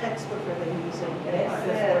 but what textbook are they using in And it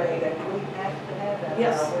fifth said grade? that we have to have that.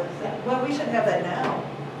 Yes, on our website. well, we should have that now.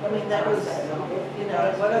 I mean, that was, you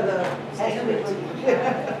know, what are the standards?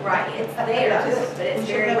 Right, it's there, but it's We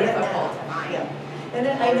should very have that difficult now. to find. Yeah. And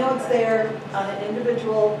then I know it's there on an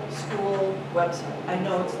individual school website. I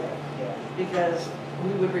know it's there. Because we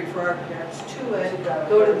would refer our parents to it,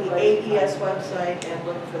 go to the AES website and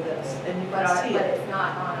look for this, and you can see But it. it's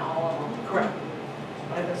not on all of them. Correct.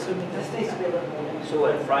 I'm assuming This this needs is. to be a little more. So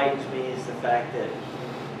what frightens me is the fact that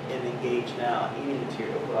in Engage Now, any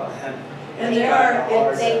material, well, And there are,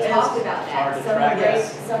 it's, They talked about hard that. to track.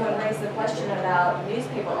 Someone raised the question about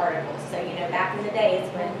newspaper articles. So, you know, back in the days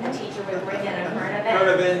when a teacher would bring in a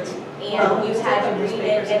current event, and you had to read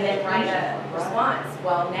it and then write a response.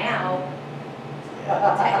 Well, now,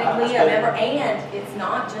 technically a member, and it's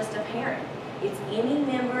not just a parent. It's any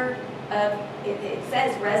member of, it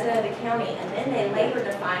says resident of the county, and then they later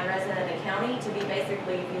define resident of the county to be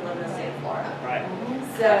basically if you live in the state of Florida. Right.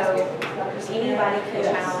 So anybody could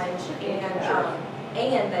challenge,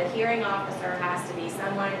 and the hearing officer has to be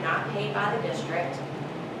someone not paid by the district,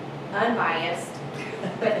 unbiased,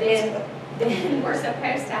 but then we're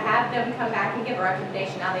supposed to have them come back and give a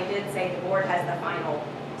recommendation. Now, they did say the board has the final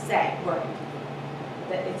say. Right.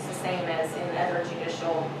 That it's the same as in other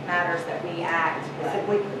judicial matters that we act.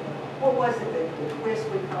 What was it, the twist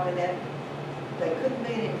we call it that? They couldn't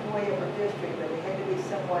be an employee of a district, but they had to be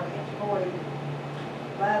someone employed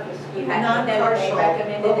by the school. You had to know that they Non-partial,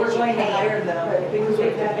 recommended but that we're you going to pay hire them. them because we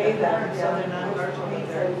have to pay them, so they're non-partial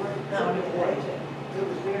either. No, it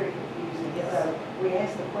was very confusing. Yes. So we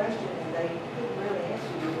asked the question and they couldn't really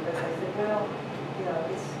answer you because they said, well, you know,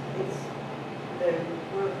 it's new.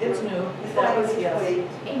 It's new. It's That like was, this yes. week.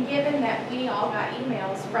 And given that we all got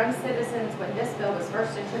emails from citizens when this bill was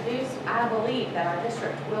first introduced, I believe that our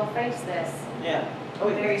district will face this Yeah.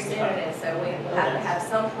 very soon, and so we have to have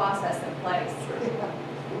some process in place. Sure.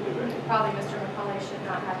 We'll be ready. Probably Mr. McCauley should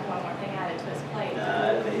not have one more thing added to his plate.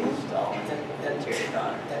 He's all, that's your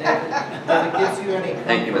honor. And if it gives you any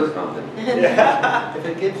Thank you, Ms. comfort, Compton. if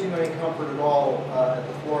it gives you any comfort at all, at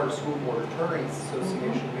the Florida School Board Attorneys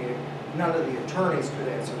Association meeting, none of the attorneys could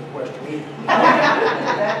answer the question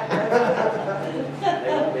either. They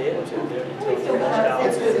won't be able to, they're until they're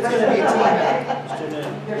It's going to be a team effort. It's too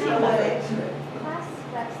new. There's no way to answer it. Class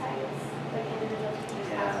websites, like individual teachers'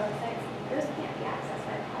 class websites, those can't be accessed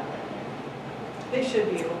by the public. They should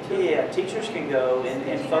be able to. Yeah, teachers can go and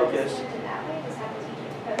Could you not focus. just send it that way, just have the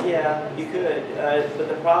teachers post it? Yeah, you could, but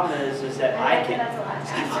the problem is that I know can, that's a lot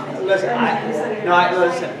to ask. listen, I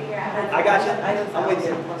got you, I'm with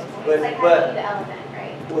you. It's like But, having the elephant,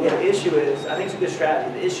 right? well, the issue is, I think it's a good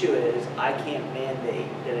strategy, the issue is, I can't mandate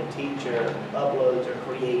that a teacher uploads or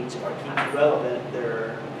creates or keeps relevant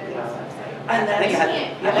their, you know, And I think I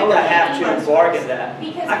that's- I think I have to bargain that.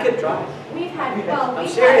 Because I could drive. we've had, well, I'm we've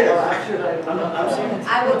serious. had, I'm serious.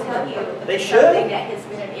 I will tell you, They should. something that has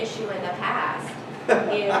been an issue in the past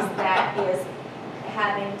is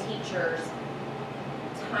having teachers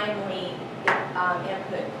timely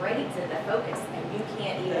input grades in the focus, and you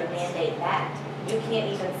can't even mandate that. You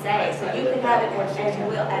can't even say, so you can have it,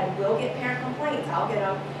 and we'll get parent complaints, I'll get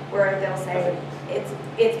them, where they'll say,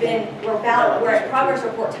 we're at progress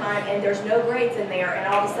report time, and there's no grades in there, and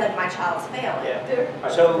all of a sudden my child's failing. Yeah.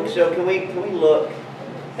 So can we look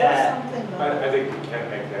There's at, something I though. think we can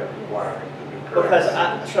make that requirement. because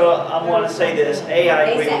I want to say this, A, I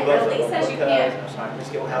agree with both of Lee them, says you because, can't. I'm sorry, Ms.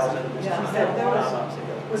 Gilhousen, Ms. Yeah, Gilhousen, there was- I'm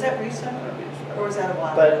upset. Was that recent or was that a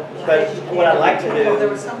while? But what I'd like to Well, there do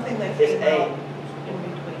was something that is came A, out in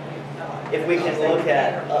between. if we can look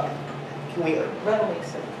at, can we, Readily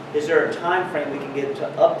said. is there a time frame we can get to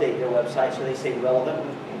update their website so they stay relevant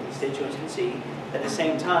and constituents can see? At the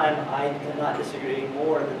same time, I cannot disagree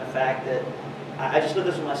more than the fact that, I just looked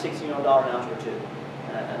at this with my 16-year-old daughter in algebra 2.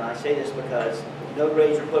 And I say this because no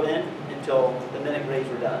grades were put in until the minute grades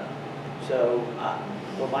were done. So,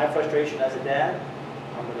 with my frustration as a dad,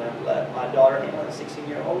 I'm going to let my daughter handle it,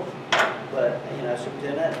 16-year-old. But,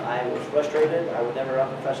 superintendent, I was frustrated. I would never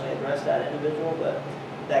unprofessionally address that individual, but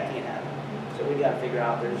that can't happen. So we got to figure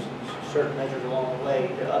out there's certain measures along the way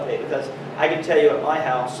to update. Because I can tell you at my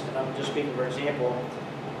house, and I'm just speaking for example,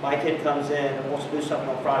 my kid comes in and wants to do something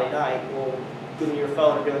on Friday night. Well, give me your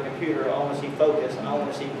phone or give me a computer. I want to see focus. I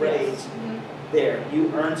want to see grades. There,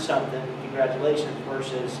 you earned something. Congratulations.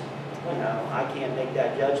 Versus, I can't make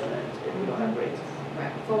that judgment if we don't have grades.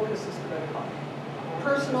 Right, focus is critical.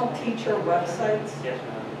 Personal teacher websites. Yes,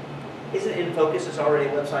 ma'am. Isn't In Focus is already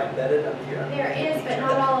a website embedded under here? There is, but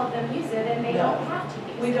not all of them use it, and they No. don't have to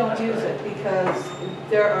use it. We don't use it because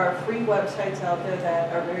there are free websites out there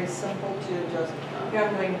that are very simple to just, here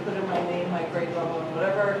I'm going to put in my name, my grade level, and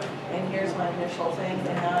whatever, and here's my initial thing,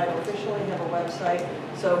 and now I officially have a website.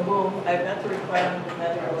 So boom, I've met the requirement to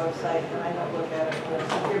met a website, and I don't look at it when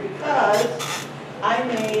it's here because I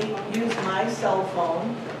may use my cell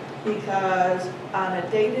phone because on a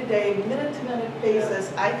day-to-day, minute-to-minute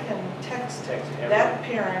basis, I can text that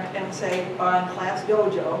parent and say, on Class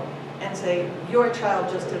Dojo, and say, your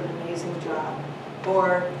child just did an amazing job,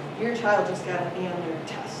 or your child just got an A on their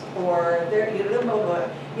test, or there,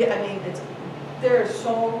 there are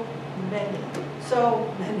so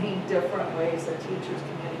many different ways that teachers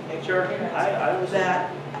communicate. Sure, with parents. I understand.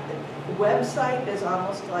 That website is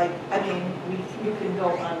almost like, you can go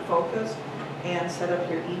on Focus and set up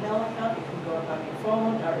your email account, you can go up on your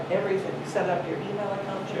phone, or everything, set up your email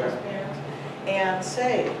account to those parents, and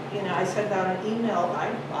say, I sent out an email,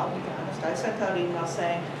 I'll be honest, I sent out an email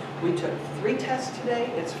saying, we took 3 tests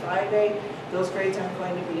today, it's Friday, those grades aren't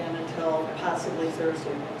going to be in until possibly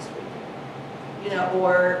Thursday next week.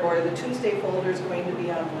 Or the Tuesday folder is going to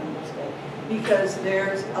be on Wednesday, because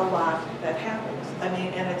there's a lot that happens.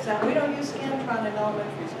 And it's not, we don't use Scantron in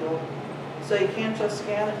elementary school, so you can't just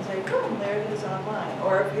scan it and say, boom, there it is online.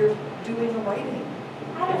 Or if you're doing a writing,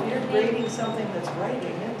 if you're grading something that's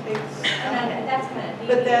writing, it takes. And that's kind of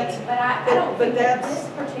But that's- deviating, but I don't but think that that's- this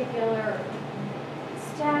particular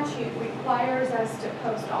statute requires us to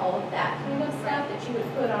post all of that kind of stuff that you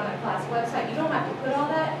would put on a class website. You don't have to put all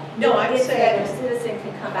that. No, I'm It's that saying, a citizen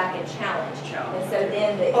can come back and challenge. And so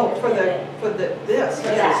then the. oh, for this, yes,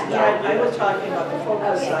 Yeah. I was talking about the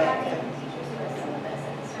focus Okay. site.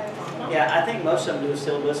 Yeah, I think most of them do a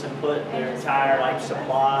syllabus and put their entire,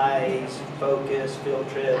 supplies, focus, field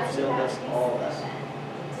trip, syllabus, all of that.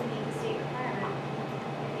 To meet the state requirement,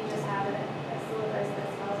 if you just have a syllabus that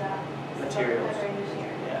spells out. this is what we're Materials. covering this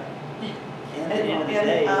year. Yeah. And at the end of the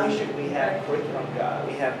day, we have curriculum guide,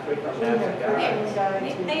 we have curriculum master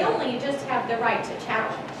guides. They only just have the right to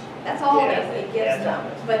challenge. That's all Yeah. it gives them.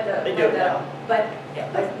 But They do it now. But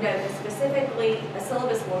no, specifically, a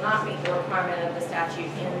syllabus will not meet the requirement of the statute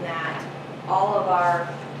in that all of our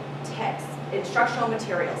text, instructional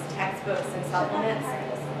materials, textbooks and supplements Part of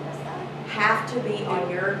the syllabus though. have to be on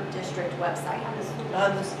your district website.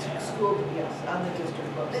 On the school, yes, on the district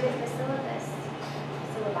But website. if the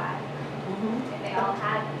syllabi, if they all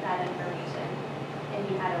had that information, and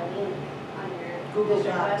you had a link on your Google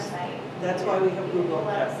district Docs. website. That's why we have You could Google. pull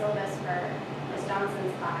up syllabus for Ms.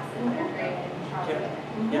 Johnson's class in third grade and Charles Yeah. David.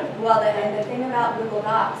 Yeah. Well, and the thing about Google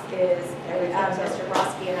Docs is, Everything's Mr.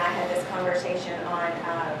 Brodsky and I had this conversation on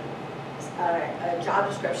a job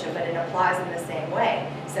description, but it applies in the same way.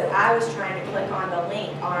 So I was trying to click on the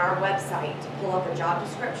link on our website to pull up a job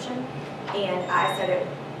description, and I said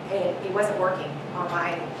it wasn't working on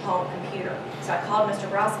my home computer. So I called Mr.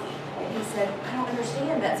 Brodsky, and he said, I don't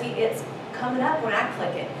understand that. See, it's coming up when I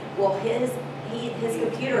click it. Well, his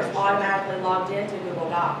computer is automatically logged into Google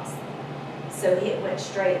Docs. So it went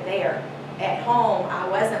straight there. At home, I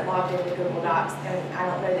wasn't logged into Google Docs, and I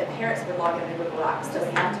don't know that parents would log into Google Docs, so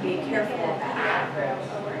we have to be careful of that.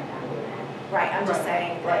 Right, I'm just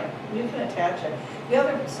saying Right, that, you can attach it. The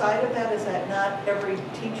other side of that is that not every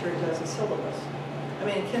teacher does a syllabus. I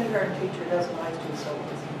mean, a kindergarten teacher doesn't always do a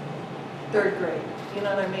syllabus. Third grade, you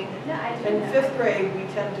know what I mean? No, I do In know. fifth grade, we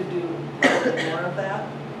tend to do probably more of that,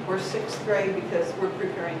 or sixth grade, because we're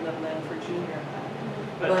preparing them then for junior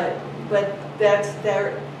high. But that's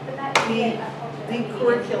their, But that should be a culture that the we-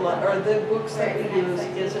 curricula, or the books that we Whereas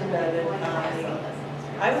an use is expectation embedded of going to on have the,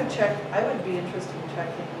 syllabuses, I right? would be interested in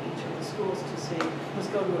checking each of the schools to see, let's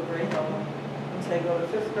go to a grade level, and say, go to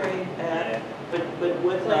fifth grade at But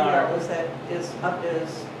with Plainville, our, is that, is up,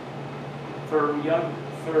 is, for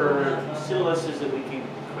syllabuses that we can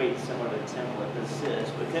create similar to template this is,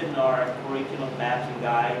 but couldn't our curriculum maps and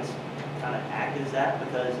guides kind of act as that?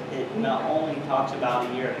 Because it not only talks about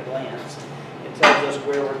a year at a glance, it tells us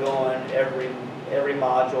where we're going, every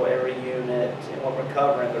module, every unit, and what we're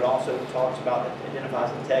covering, but also talks about,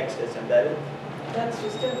 identifies the text that's embedded. that's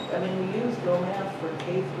just it. I mean, we use Go Math for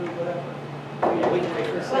K through whatever. We can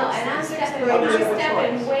figure it out. well, and I'm Sixth stepping, grade, I'm we have a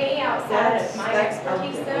stepping choice. way outside That's- of my that's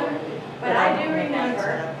expertise okay. zone, but I do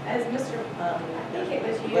remember, as Mr. I think it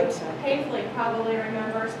was you, Website. Paisley probably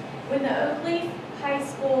remembers, when the Oak Leaf High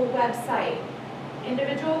School website,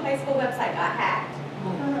 individual high school website got hacked.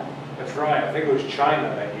 That's right, I think it was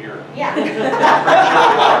China that year. Yeah.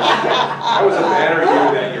 I was at the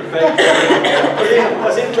interview that your fake.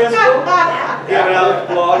 Was it principal? Giving out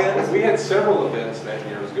logins? We had several events that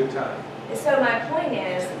year, it was a good time. So my point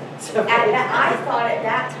is, I thought at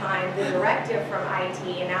that time, the directive from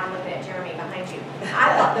IT, and now I'm looking at Jeremy behind you,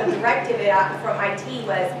 I thought the directive from IT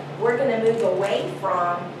was, we're gonna move away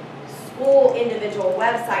from school individual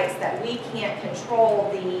websites that we can't control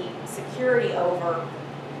the security over,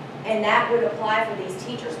 and that would apply for these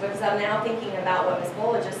teachers, because I'm now thinking about what Ms.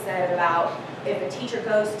 Bola just said about if a teacher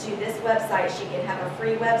goes to this website, she can have a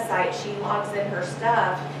free website, she logs in her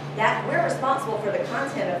stuff, that we're responsible for the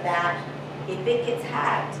content of that. If it gets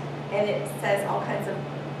hacked and it says all kinds of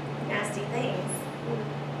nasty things,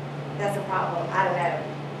 that's a problem. I don't know.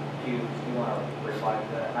 Do you want to reply to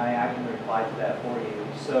that? I can reply to that for you.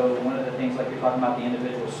 So one of the things, like you're talking about the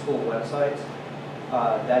individual school websites,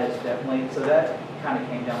 that is definitely, so that kind of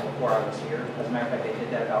came down before I was here. As a matter of fact, they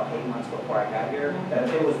did that about 8 months before I got here.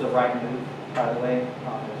 It was the right move, by the way. It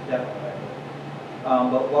was definitely the right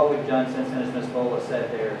move. But what we've done since then, as Ms. Bola said,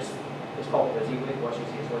 it's called WYSIWYG, what you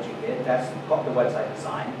see is what you get. That's called the website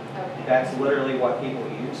design. Okay. That's literally what people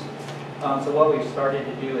use. So what we've started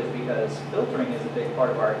to do is, because filtering is a big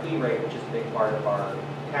part of our E-rate, which is a big part of our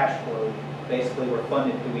cash flow, basically we're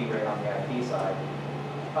funded through E-rate on the IT side.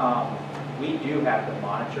 We do have to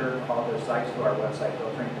monitor all those sites through our website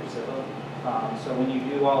filtering through Civil. So when you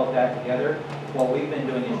do all of that together, what we've been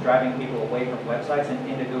doing is driving people away from websites and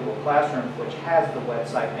into Google Classroom, which has the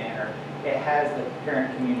website banner. It has the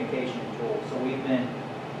parent communication tool. So we've been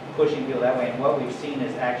pushing people that way. And what we've seen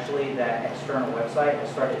is actually that external website has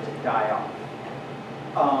started to die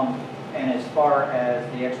off. And as far as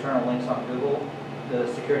the external links on Google,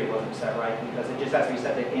 the security wasn't set right, because it just has to be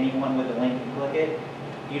set that anyone with a link can click it.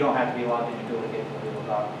 You don't have to be logged into Google to get to the Google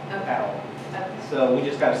Doc at all. Okay. So we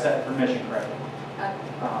just got to set the permission correctly. Okay.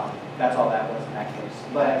 That's all that was in that case.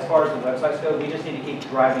 But as far as the websites go, we just need to keep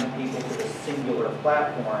driving people to the singular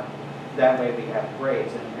platform. That way we have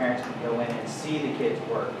grades and parents can go in and see the kids'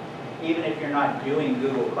 work. Even if you're not doing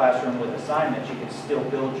Google Classroom with assignments, you can still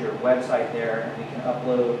build your website there, and we can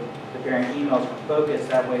upload the parent emails from Focus.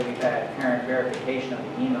 That way we've had parent verification of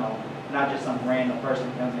the email, not just some random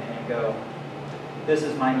person come in and go, this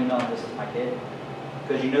is my email and this is my kid.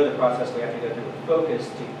 Because you know the process we have to go through with Focus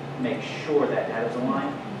to make sure that data's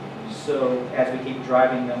aligned. So as we keep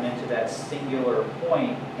driving them into that singular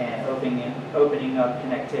point and opening up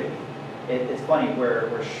connectivity. It's funny,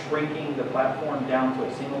 we're shrinking the platform down to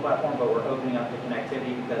a single platform, but we're opening up the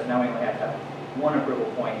connectivity because now we only have to have one approval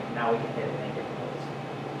point. Now we can hit it in different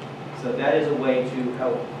ways. So that is a way to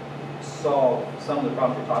help solve some of the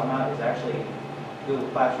problems we're talking about. Is actually Google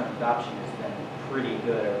Classroom adoption has been pretty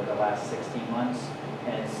good over the last 16 months,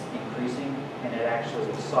 and it's increasing, and it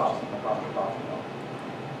actually solves some of the problems we're talking about.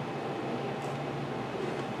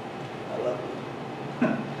 I love it.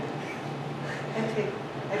 I take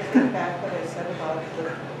back what I said about the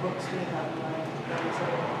books being online.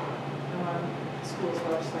 I'm on the school's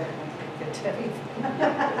website and I can't get to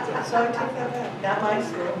anything. So I take that back. Not my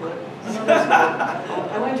school, but another school.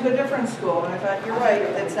 I went to a different school and I thought, you're right,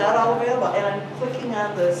 it's not all available. And I'm clicking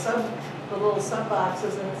on the the little sub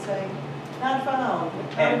boxes and it's saying, not found,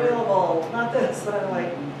 not And- available, not this, and I'm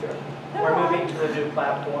like, We're no. moving to the new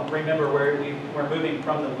platform. Remember, we're moving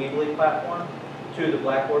from the Weebly platform to the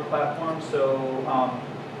Blackboard platform, so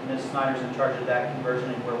Ms. Snyder's in charge of that conversion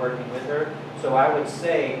and we're working with her. So I would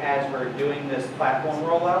say, as we're doing this platform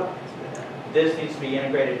rollout, this needs to be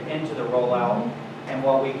integrated into the rollout. And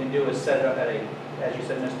what we can do is set it up at a, as you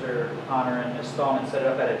said, Mr. Connor and Ms. Stallman, set it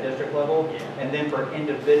up at a district level. And then for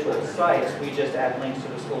individual sites, we just add links to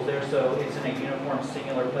the schools there. So it's in a uniform,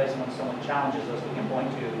 singular place. And when someone challenges us, we can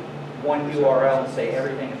point to one URL and say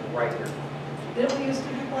everything is right here. Didn't we used to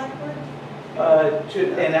do Blackboard?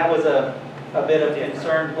 And that was a bit of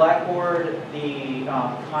concern. Blackboard, the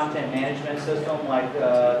content management system, like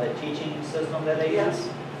the teaching system that they use,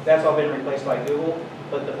 that's all been replaced by Google,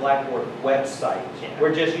 but the Blackboard website,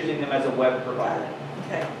 we're just using them as a web provider.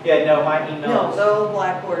 Okay. Yeah, no, my email, No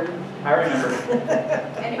Blackboard. I remember,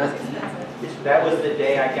 And it was expensive. that was the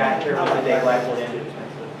day I got here, was the day Blackboard ended.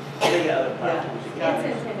 The other platforms. you got.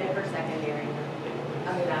 It's intended for secondary.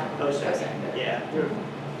 I mean, Post-secondary, yeah.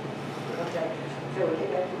 Okay, so we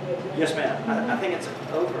get back to the agenda? Yes, ma'am. I think it's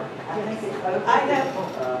over. I think it's over. I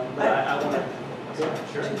have, But I want to,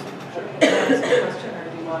 sure, can sure. I ask a question or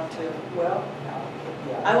do you want to? Well,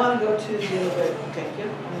 yeah. I want to go to the, thank you.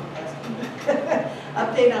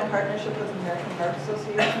 Update on partnership with American Heart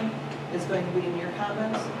Association is going to be in your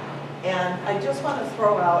comments. And I just want to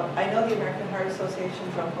throw out, I know the American Heart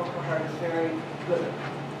Association from Purple Heart is very good.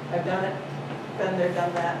 I've done it, been there,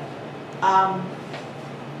 done that.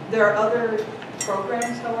 There are other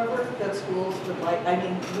programs, however, that schools would like. I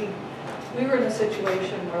mean, we were in a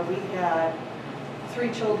situation where we had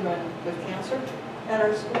 3 children with cancer at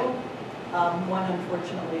our school. One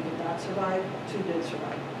unfortunately did not survive, 2 did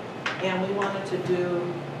survive. And we wanted to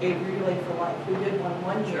do a Relay for Life. We did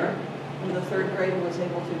one year, and the 3rd grader was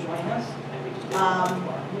able to join us.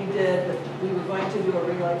 We were going to do a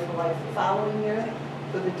Relay for Life the following year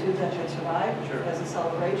for the 2 that had survived as a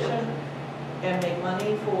celebration and make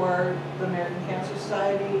money for the American Cancer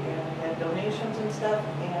Society, and we had donations and stuff,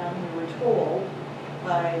 and we were told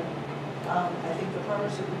by, I think the former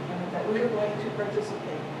superintendent, that we were going to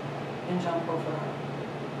participate in Jump Rope for Heart.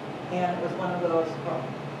 And it was one of those, oh,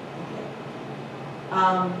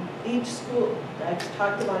 okay. Each school, I've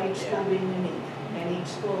talked about each school being unique, and each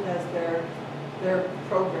school has their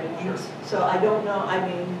programs. So I don't know, I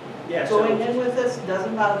mean, going in with this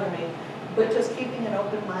doesn't bother me, but just keeping an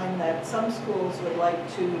open mind that some schools would like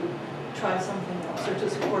to try something else or to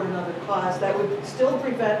support another cause that would still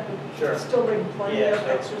prevent, still bring plenty of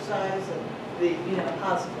exercise and,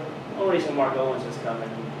 positive. The only reason Mark Owens is coming,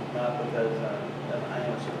 not because I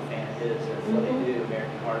am a super fan of his, or what they do,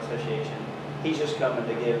 American Heart Association. He's just coming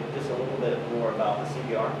to give just a little bit more about the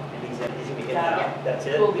CPR, and he's going to get it out. That's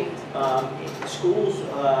it. Cool beans. Schools,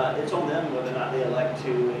 it's on them whether or not they elect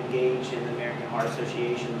to engage in the American Heart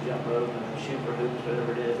Association, jump rope, and shoot for hoops,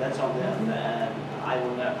 whatever it is. That's on them. And I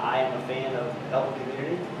am a fan of helping the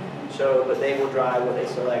community. So, but they will drive what they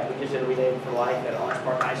select. We just did a Relay for Life at Orange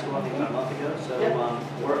Park High School, I think about a month ago. So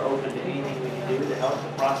we're open to anything we can do to help the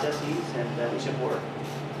processes, and we support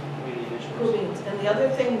community Cool initiatives. beans. And the other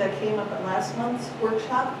thing that came up at last month's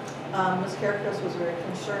workshop, Ms. Karakos was very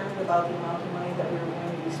concerned about the amount of money that we were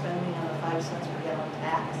going to be spending on the 5 cents per gallon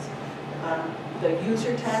tax, the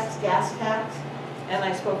user tax, gas tax. And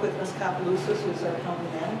I spoke with Ms. Kapeloussis, who's our county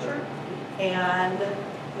manager, and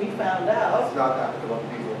we found out It's not applicable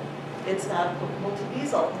to diesel. it's not applicable to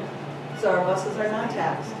diesel. So our buses are not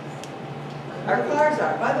taxed. Our cars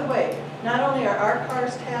are. By the way, not only are our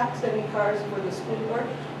cars taxed, any cars for the school board,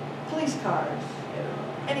 police cars,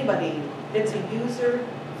 anybody, it's a user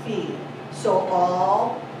fee. So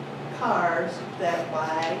all cars that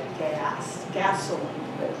buy gasoline,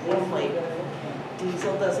 only,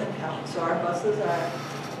 diesel doesn't count. So our buses are,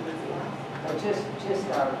 Just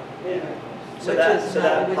our, So Which that, is so not-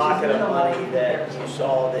 that which is pocket of minimal money in that you comparison.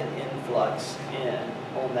 saw the influx in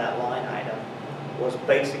on that line item was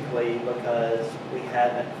basically because we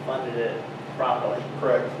hadn't funded it properly.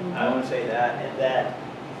 Correct. I want to say that, and that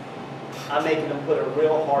I'm making them put a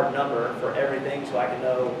real hard number for everything so I can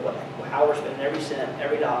know how we're spending every cent,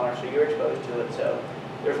 every dollar, so you're exposed to it. So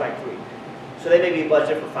there's like 3. So they may be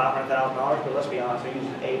budgeted for $500,000, but let's be honest, they're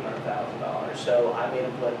using $800,000. So I made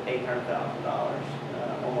them put $800,000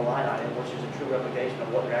 on the line item, which is a true replication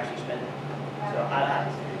of what they're actually spending. So I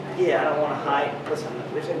don't want to hide. Listen,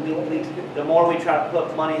 the more we try to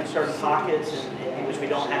put money in certain pockets, and which we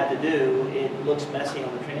don't have to do, it looks messy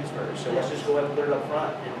on the transfers. So let's just go ahead and put it up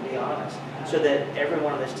front and be honest, so that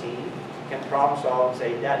everyone on this team can problem solve and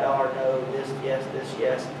say, that dollar, no, this,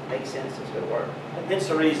 yes, makes sense, it's gonna work. Hence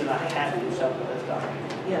the reason I have to do something with this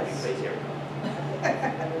document. Yes. Crazy every time.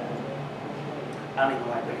 I don't even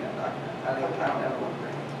like bringing that document. I don't ever want to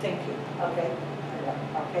bring it. Thank you. Okay.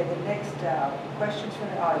 Okay, the next, questions from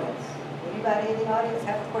the audience. Anybody in the audience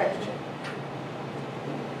have a question?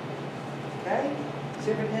 Okay,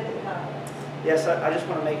 Superintendent comments. Yes, I just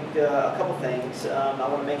want to make a couple things. I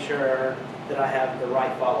want to make sure that I have the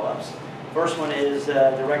right follow-ups. First one is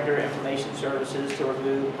Director of Information Services to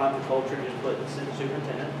remove climate culture, just put Assistant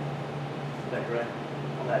Superintendent. Is that correct?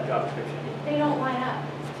 On that job description? They don't line up.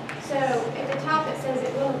 So at the top, it says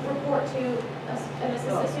it will report to an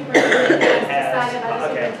assistant superintendent as decided by the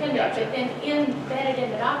Okay, superintendent. gotcha. But then embedded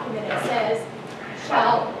in the document, it says,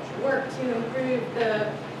 shall work to improve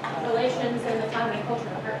the relations and the climate and culture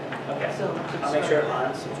department. Okay, So, I'll make sure it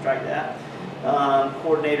lines, so strike that.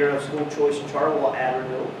 Coordinator of School Choice and Charter will add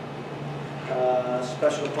renewal.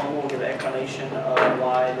 Special diploma will give an explanation of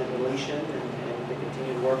why the deletion and the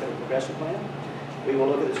continued work of the progression plan. We will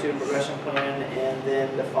look at the student progression plan and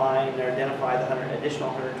then define or identify the additional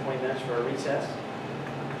 120 minutes for a recess.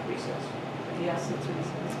 Recess. Yes, it's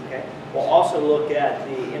reasonable. Okay. We'll also look at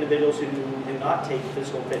the individuals who do not take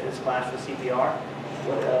physical fitness class with CPR,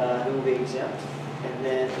 who will be exempt, and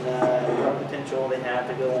then what potential they have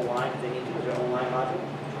to go online if they need to use their online module.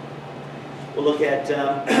 We'll look at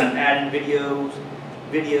adding video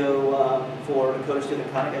for Dakota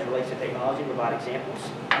Student Conduct as it relates to technology, provide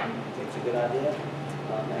examples. I think it's a good idea.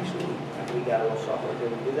 Actually, we got a little software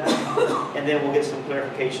to do that. And then we'll get some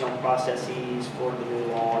clarification on processes for the new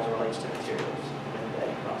law as it relates to materials and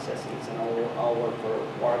vetting processes. And I'll work for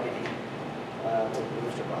bargaining with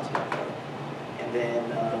Mr. Bosco. And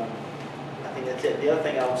then I think that's it. The other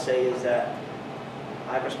thing I will say is that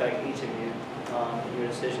I respect each of you in your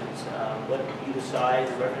decisions. What you decide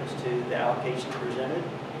in reference to the allocation presented,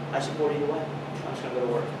 I support either way. I'm just going to go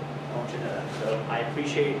to work. I want you to know that. So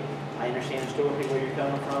I understand historically where you're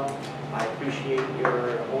coming from. I appreciate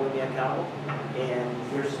your holding me accountable. And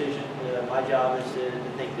your decision, my job is to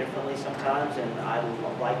think differently sometimes, and I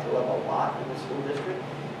would like to love a lot in the school district.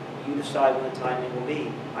 You decide when the timing will be.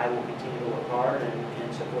 I will continue to work hard and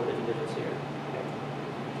support the individuals here. Okay.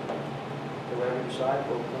 So whatever you decide,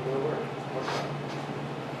 we'll come to work.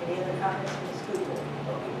 Any other comments from the school board?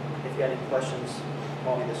 If you have any questions,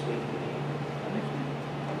 call me this week.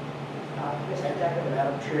 Mr. Decker?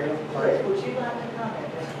 Madam Chair. Yes, would you like to comment,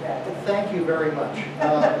 Mr. Decker? Thank you very much.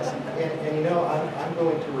 And you know, I'm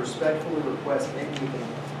going to respectfully request maybe we can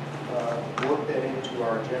work that into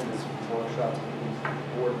our agendas for workshops and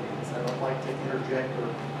board meetings. I don't like to interject or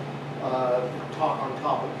talk on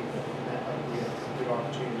top of people, and that might be a good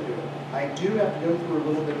opportunity to do it. I do have to go through a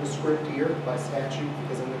little bit of script here by statute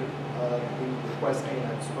because I'm going to be requesting, and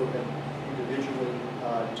I've spoken individually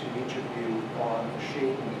to each of you on a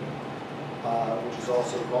shade meeting. Which is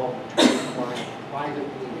also called my private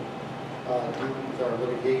meeting, dealing with our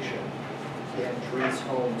litigation in Dries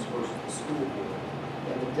Homes versus the school board,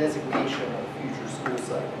 and the designation of future school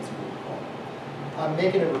site, as we would call it. I'm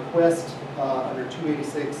making a request under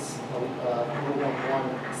 286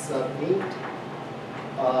 411 sub 8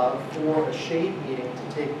 for a shade meeting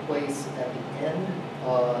to take place at the end,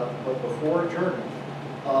 but before adjournment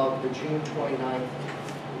of the June 29th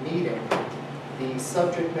meeting. The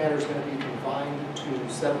subject matter is going to be confined to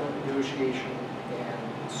settlement negotiation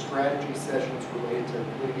and strategy sessions related to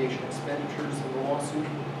litigation expenditures in the lawsuit.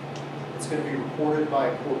 It's going to be reported by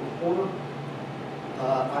a court reporter.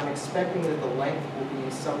 I'm expecting that the length will be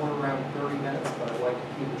somewhere around 30 minutes, but I'd like to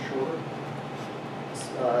keep it shorter,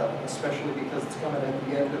 especially because it's coming at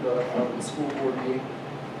the end of the school board meeting.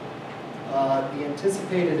 The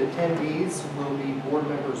anticipated attendees will be board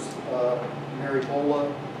members Mary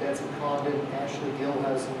Bola, Betsy Condon, Ashley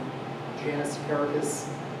Gilhausen, Janice Karakas,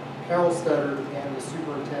 Carol Studdard, and the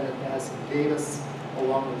superintendent, Madison Davis,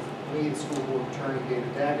 along with me, the school board attorney,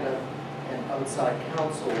 David Dagana, and outside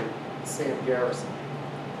counsel, Sam Garrison.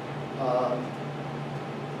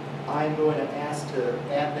 I'm going to ask to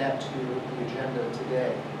add that to the agenda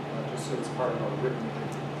today, just so it's part of our written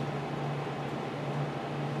agenda.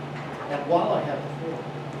 And while I have the floor,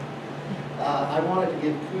 I wanted to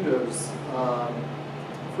give kudos.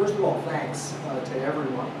 First of all, thanks to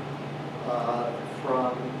everyone,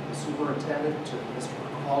 from the superintendent to Mr.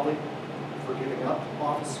 McCauley for giving up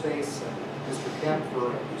office space, and Mr. Kemp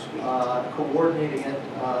for coordinating it.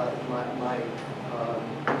 My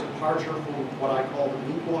departure from what I call the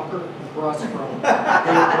meat walker across from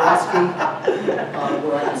Dave Brodsky,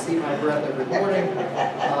 where I can see my breath every morning.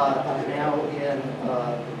 I'm now in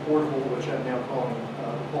the portable, which I'm now calling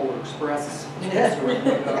the Polar Express, so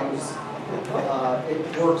everyone knows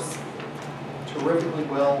It works terrifically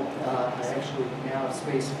well. I actually now have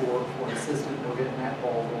space for an assistant. We're getting that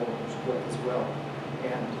ball rolling as well.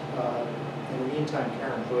 And in the meantime,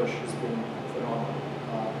 Karen Bush has been phenomenal,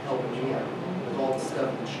 helping me out with all the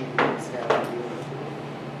stuff that she has had to deal with.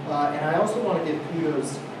 And I also want to give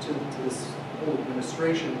kudos to this whole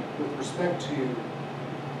administration with respect to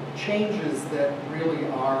changes that really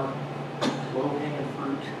are low-hanging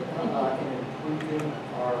fruit in improving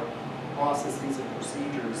our processes and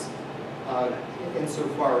procedures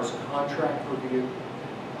insofar as contract review,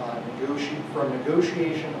 from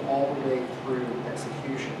negotiation all the way through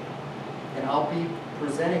execution. And I'll be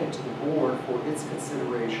presenting to the board for its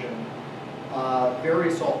consideration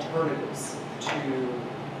various alternatives to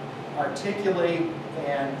articulate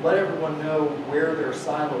and let everyone know where their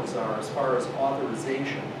silos are as far as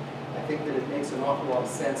authorization. I think that it makes an awful lot of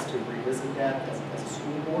sense to revisit that as a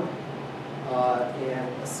school board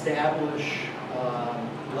and establish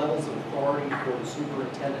levels of authority for the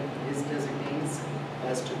superintendent and his designees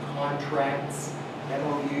as to contracts,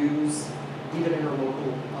 MOUs, even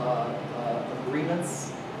interlocal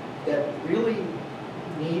agreements that really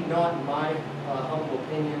need not, in my humble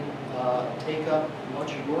opinion, take up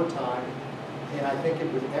much of your time. And I think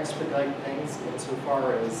it would expedite things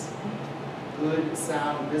insofar as good,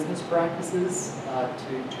 sound business practices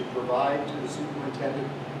to provide to the superintendent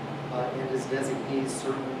and his designees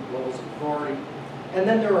certain levels of authority. And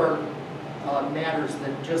then there are matters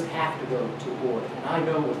that just have to go to the board, and I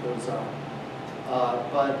know what those are.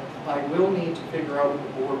 But I will need to figure out with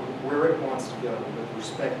the board where it wants to go with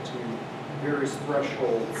respect to various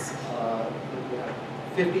thresholds,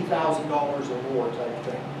 $50,000 or more type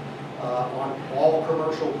thing, on all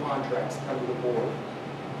commercial contracts come to the board.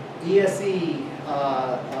 ESE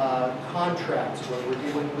contracts when we're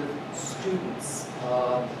dealing with students,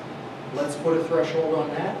 let's put a threshold on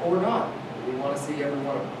that or not. We want to see every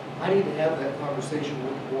one of them. I need to have that conversation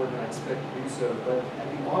with the board, and I expect to do so. But at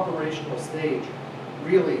the operational stage,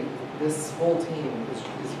 really, this whole team is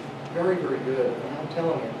very, very good. And I'm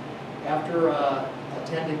telling you, after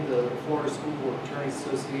attending the Florida School Board Attorneys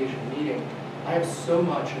Association meeting, I have so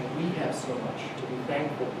much, and we have so much to be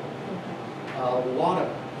thankful for. A lot of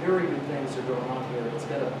very good things are going on here. It's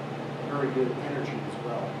got a very good energy as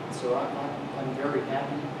well. So I'm very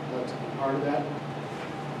happy to be part of that.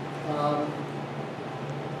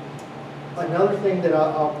 Another thing that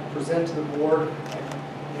I'll present to the board,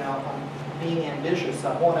 and I'm being ambitious,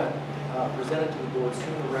 I want to present it to the board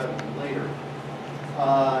sooner rather than later,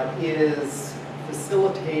 is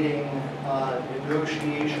facilitating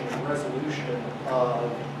negotiation and resolution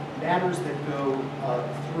of matters that go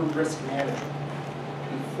through risk management.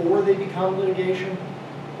 Before they become litigation,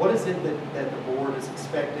 what is it that the board is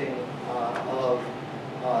expecting of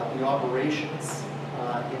the operations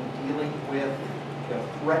in dealing with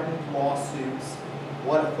threatened lawsuits?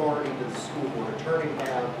 What authority does the school board attorney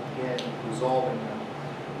have in resolving them?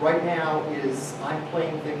 Right now I'm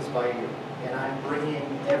playing things by ear, and I'm bringing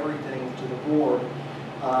everything to the board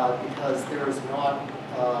because there is not,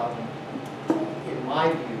 in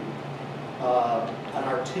my view, an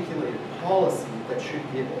articulated policy that should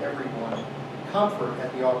give everyone comfort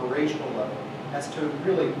at the operational level as to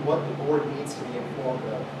really what the board needs to be informed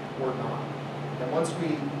of or not. And once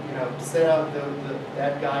we, set out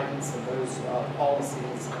that guidance and those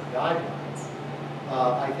policies and guidelines,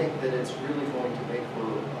 I think that it's really going to make for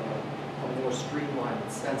a more streamlined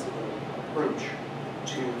and sensible approach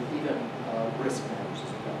to even risk matters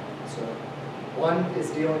as well. So one is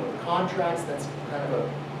dealing with contracts. That's kind of a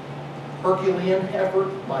Herculean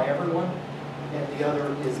effort by everyone, and the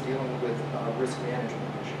other is dealing with risk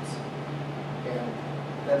management issues. And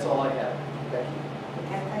that's all I have. Thank you.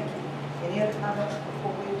 Okay, thank you. Any other comments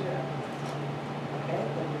before we